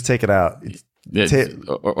just take it out.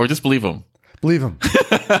 Or just believe them. Believe him.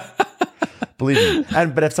 Believe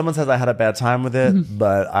him. But if someone says I had a bad time with it,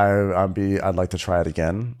 but I'd like to try it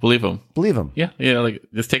again. Believe him. Believe him. Yeah. Like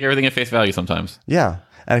just take everything at face value sometimes. Yeah.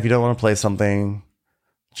 And if you don't want to play something,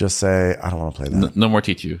 just say I don't want to play that. No more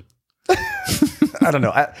teach you. I don't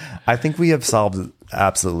know. I think we have solved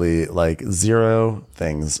absolutely like 0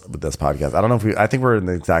 things with this podcast. I don't know if I think we're in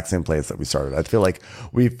the exact same place that we started. I feel like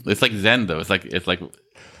it's like Zen though. It's like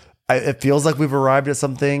it feels like we've arrived at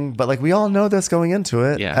something, but like we all know this going into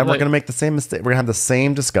it, and we're going to make the same mistake. We're going to have the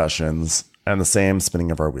same discussions and the same spinning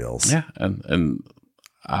of our wheels. Yeah, and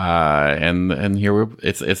here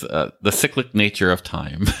it's the cyclic nature of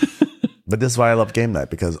time. But this is why I love game night,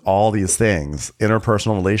 because all these things,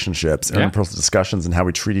 interpersonal relationships, interpersonal discussions, and how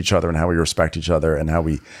we treat each other and how we respect each other and how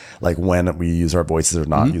we like when we use our voices or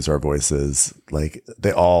not use our voices, like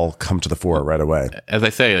they all come to the fore right away. As I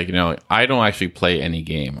say, like, you know, I don't actually play any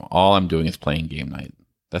game. All I'm doing is playing game night.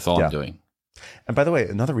 That's all I'm doing. And by the way,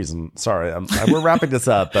 another reason, sorry, we're wrapping this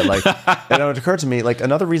up, but like, it occurred to me, like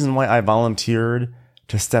another reason why I volunteered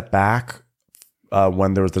to step back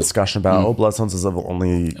when there was the discussion about Bloodstones is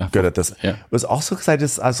only good at this, was also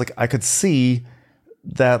because I was like, I could see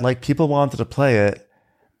that like people wanted to play it,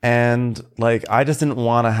 and like I just didn't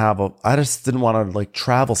want to like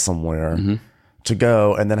travel somewhere to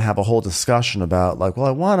go and then have a whole discussion about like, well,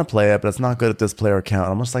 I want to play it, but it's not good at this player count.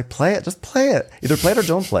 And I'm just like, play it, just play it, either play it or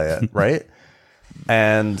don't play it, right?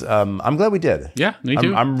 And I'm glad we did. Yeah, me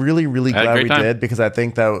too. I'm really, really glad we did, because I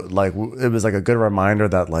think that like it was like a good reminder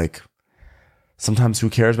that like sometimes who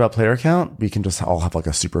cares about player count? We can just all have like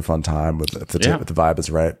a super fun time with if the vibe is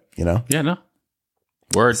right, you know? Yeah, no.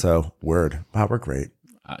 Word. So, word. Wow, we're great.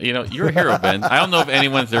 You know, you're a hero, Ben. I don't know if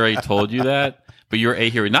anyone's already told you that, but you're a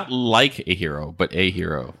hero. Not like a hero, but a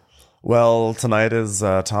hero. Well, tonight is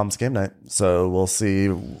Tom's game night, so we'll see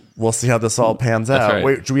how this all pans out. Right.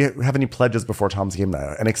 Wait, do we have any pledges before Tom's game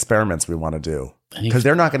night and experiments we want to do? Because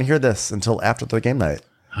they're not going to hear this until after the game night.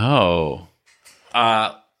 Oh.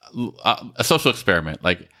 A social experiment.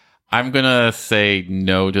 Like, I'm gonna say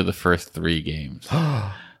no to the first 3 games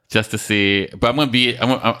just to see. But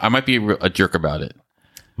I might be a jerk about it.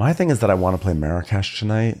 My thing is that I want to play Marrakesh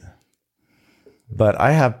tonight, but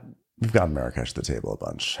we've gotten Marrakesh to the table a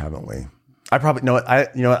bunch, haven't we? I probably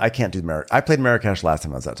I can't do Marrakesh. I played Marrakesh last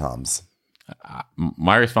time I was at Tom's.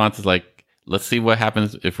 My response is like, let's see what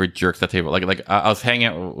happens if we're jerks at the table. Like I was hanging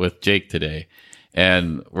out with Jake today.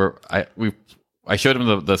 and I showed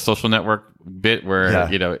him the social network bit where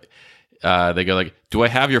they go like, "Do I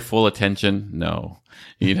have your full attention? No.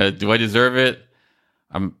 Do I deserve it?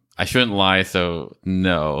 I shouldn't lie, so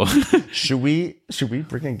no." Should we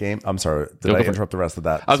bring a game? I'm sorry, did I interrupt the rest of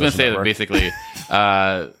that? I was going to say that basically,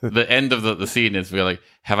 the end of the scene is we're like,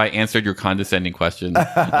 "Have I answered your condescending question?"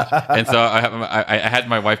 And so I had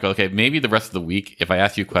my wife go, "Okay, maybe the rest of the week, if I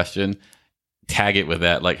ask you a question, tag it with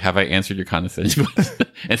that, like, have I answered your condescending question?"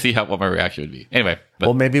 and see what my reaction would be. Anyway,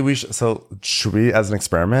 well, maybe we should. So should we, as an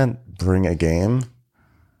experiment, bring a game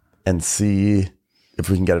and see if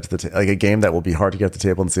we can get it to the table, like a game that will be hard to get to the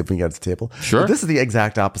table, and see if we can get it to the table. Sure. But this is the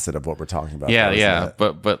exact opposite of what we're talking about. Yeah.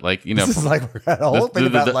 But like, this is like a whole thing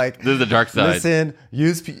about like, this is the dark side. Listen,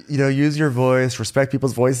 use your voice, respect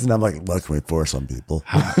people's voices, and I'm like, what can we force on people?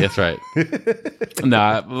 That's right.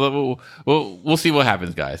 We'll see what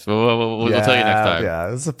happens, guys. We'll tell you next time. Yeah,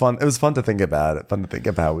 it was fun to think about it. Fun to think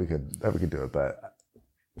of how we could do it, but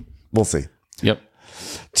we'll see. Yep.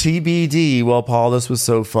 TBD. Well, Paul, this was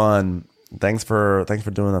so fun. Thanks for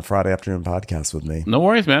doing a Friday afternoon podcast with me. No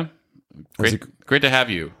worries, man. Great to have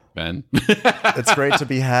you, Ben. It's great to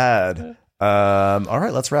be had. All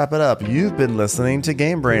right, let's wrap it up. You've been listening to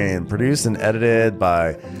Game Brain, produced and edited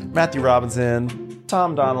by Matthew Robinson,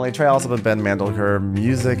 Tom Donnelly, Trey Alsop, and Ben Mandelker.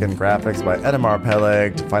 Music and graphics by Edamar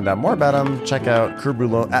Peleg. To find out more about him, check out at Crew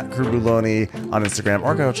Buloni on Instagram,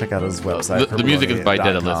 or go check out his website. The music is by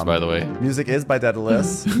Daedalus, by the way. Music is by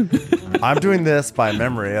Daedalus. I'm doing this by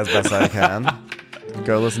memory as best I can.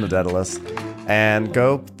 Go listen to Daedalus. And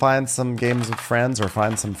go find some games with friends, or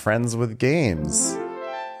find some friends with games.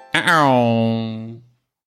 Ow.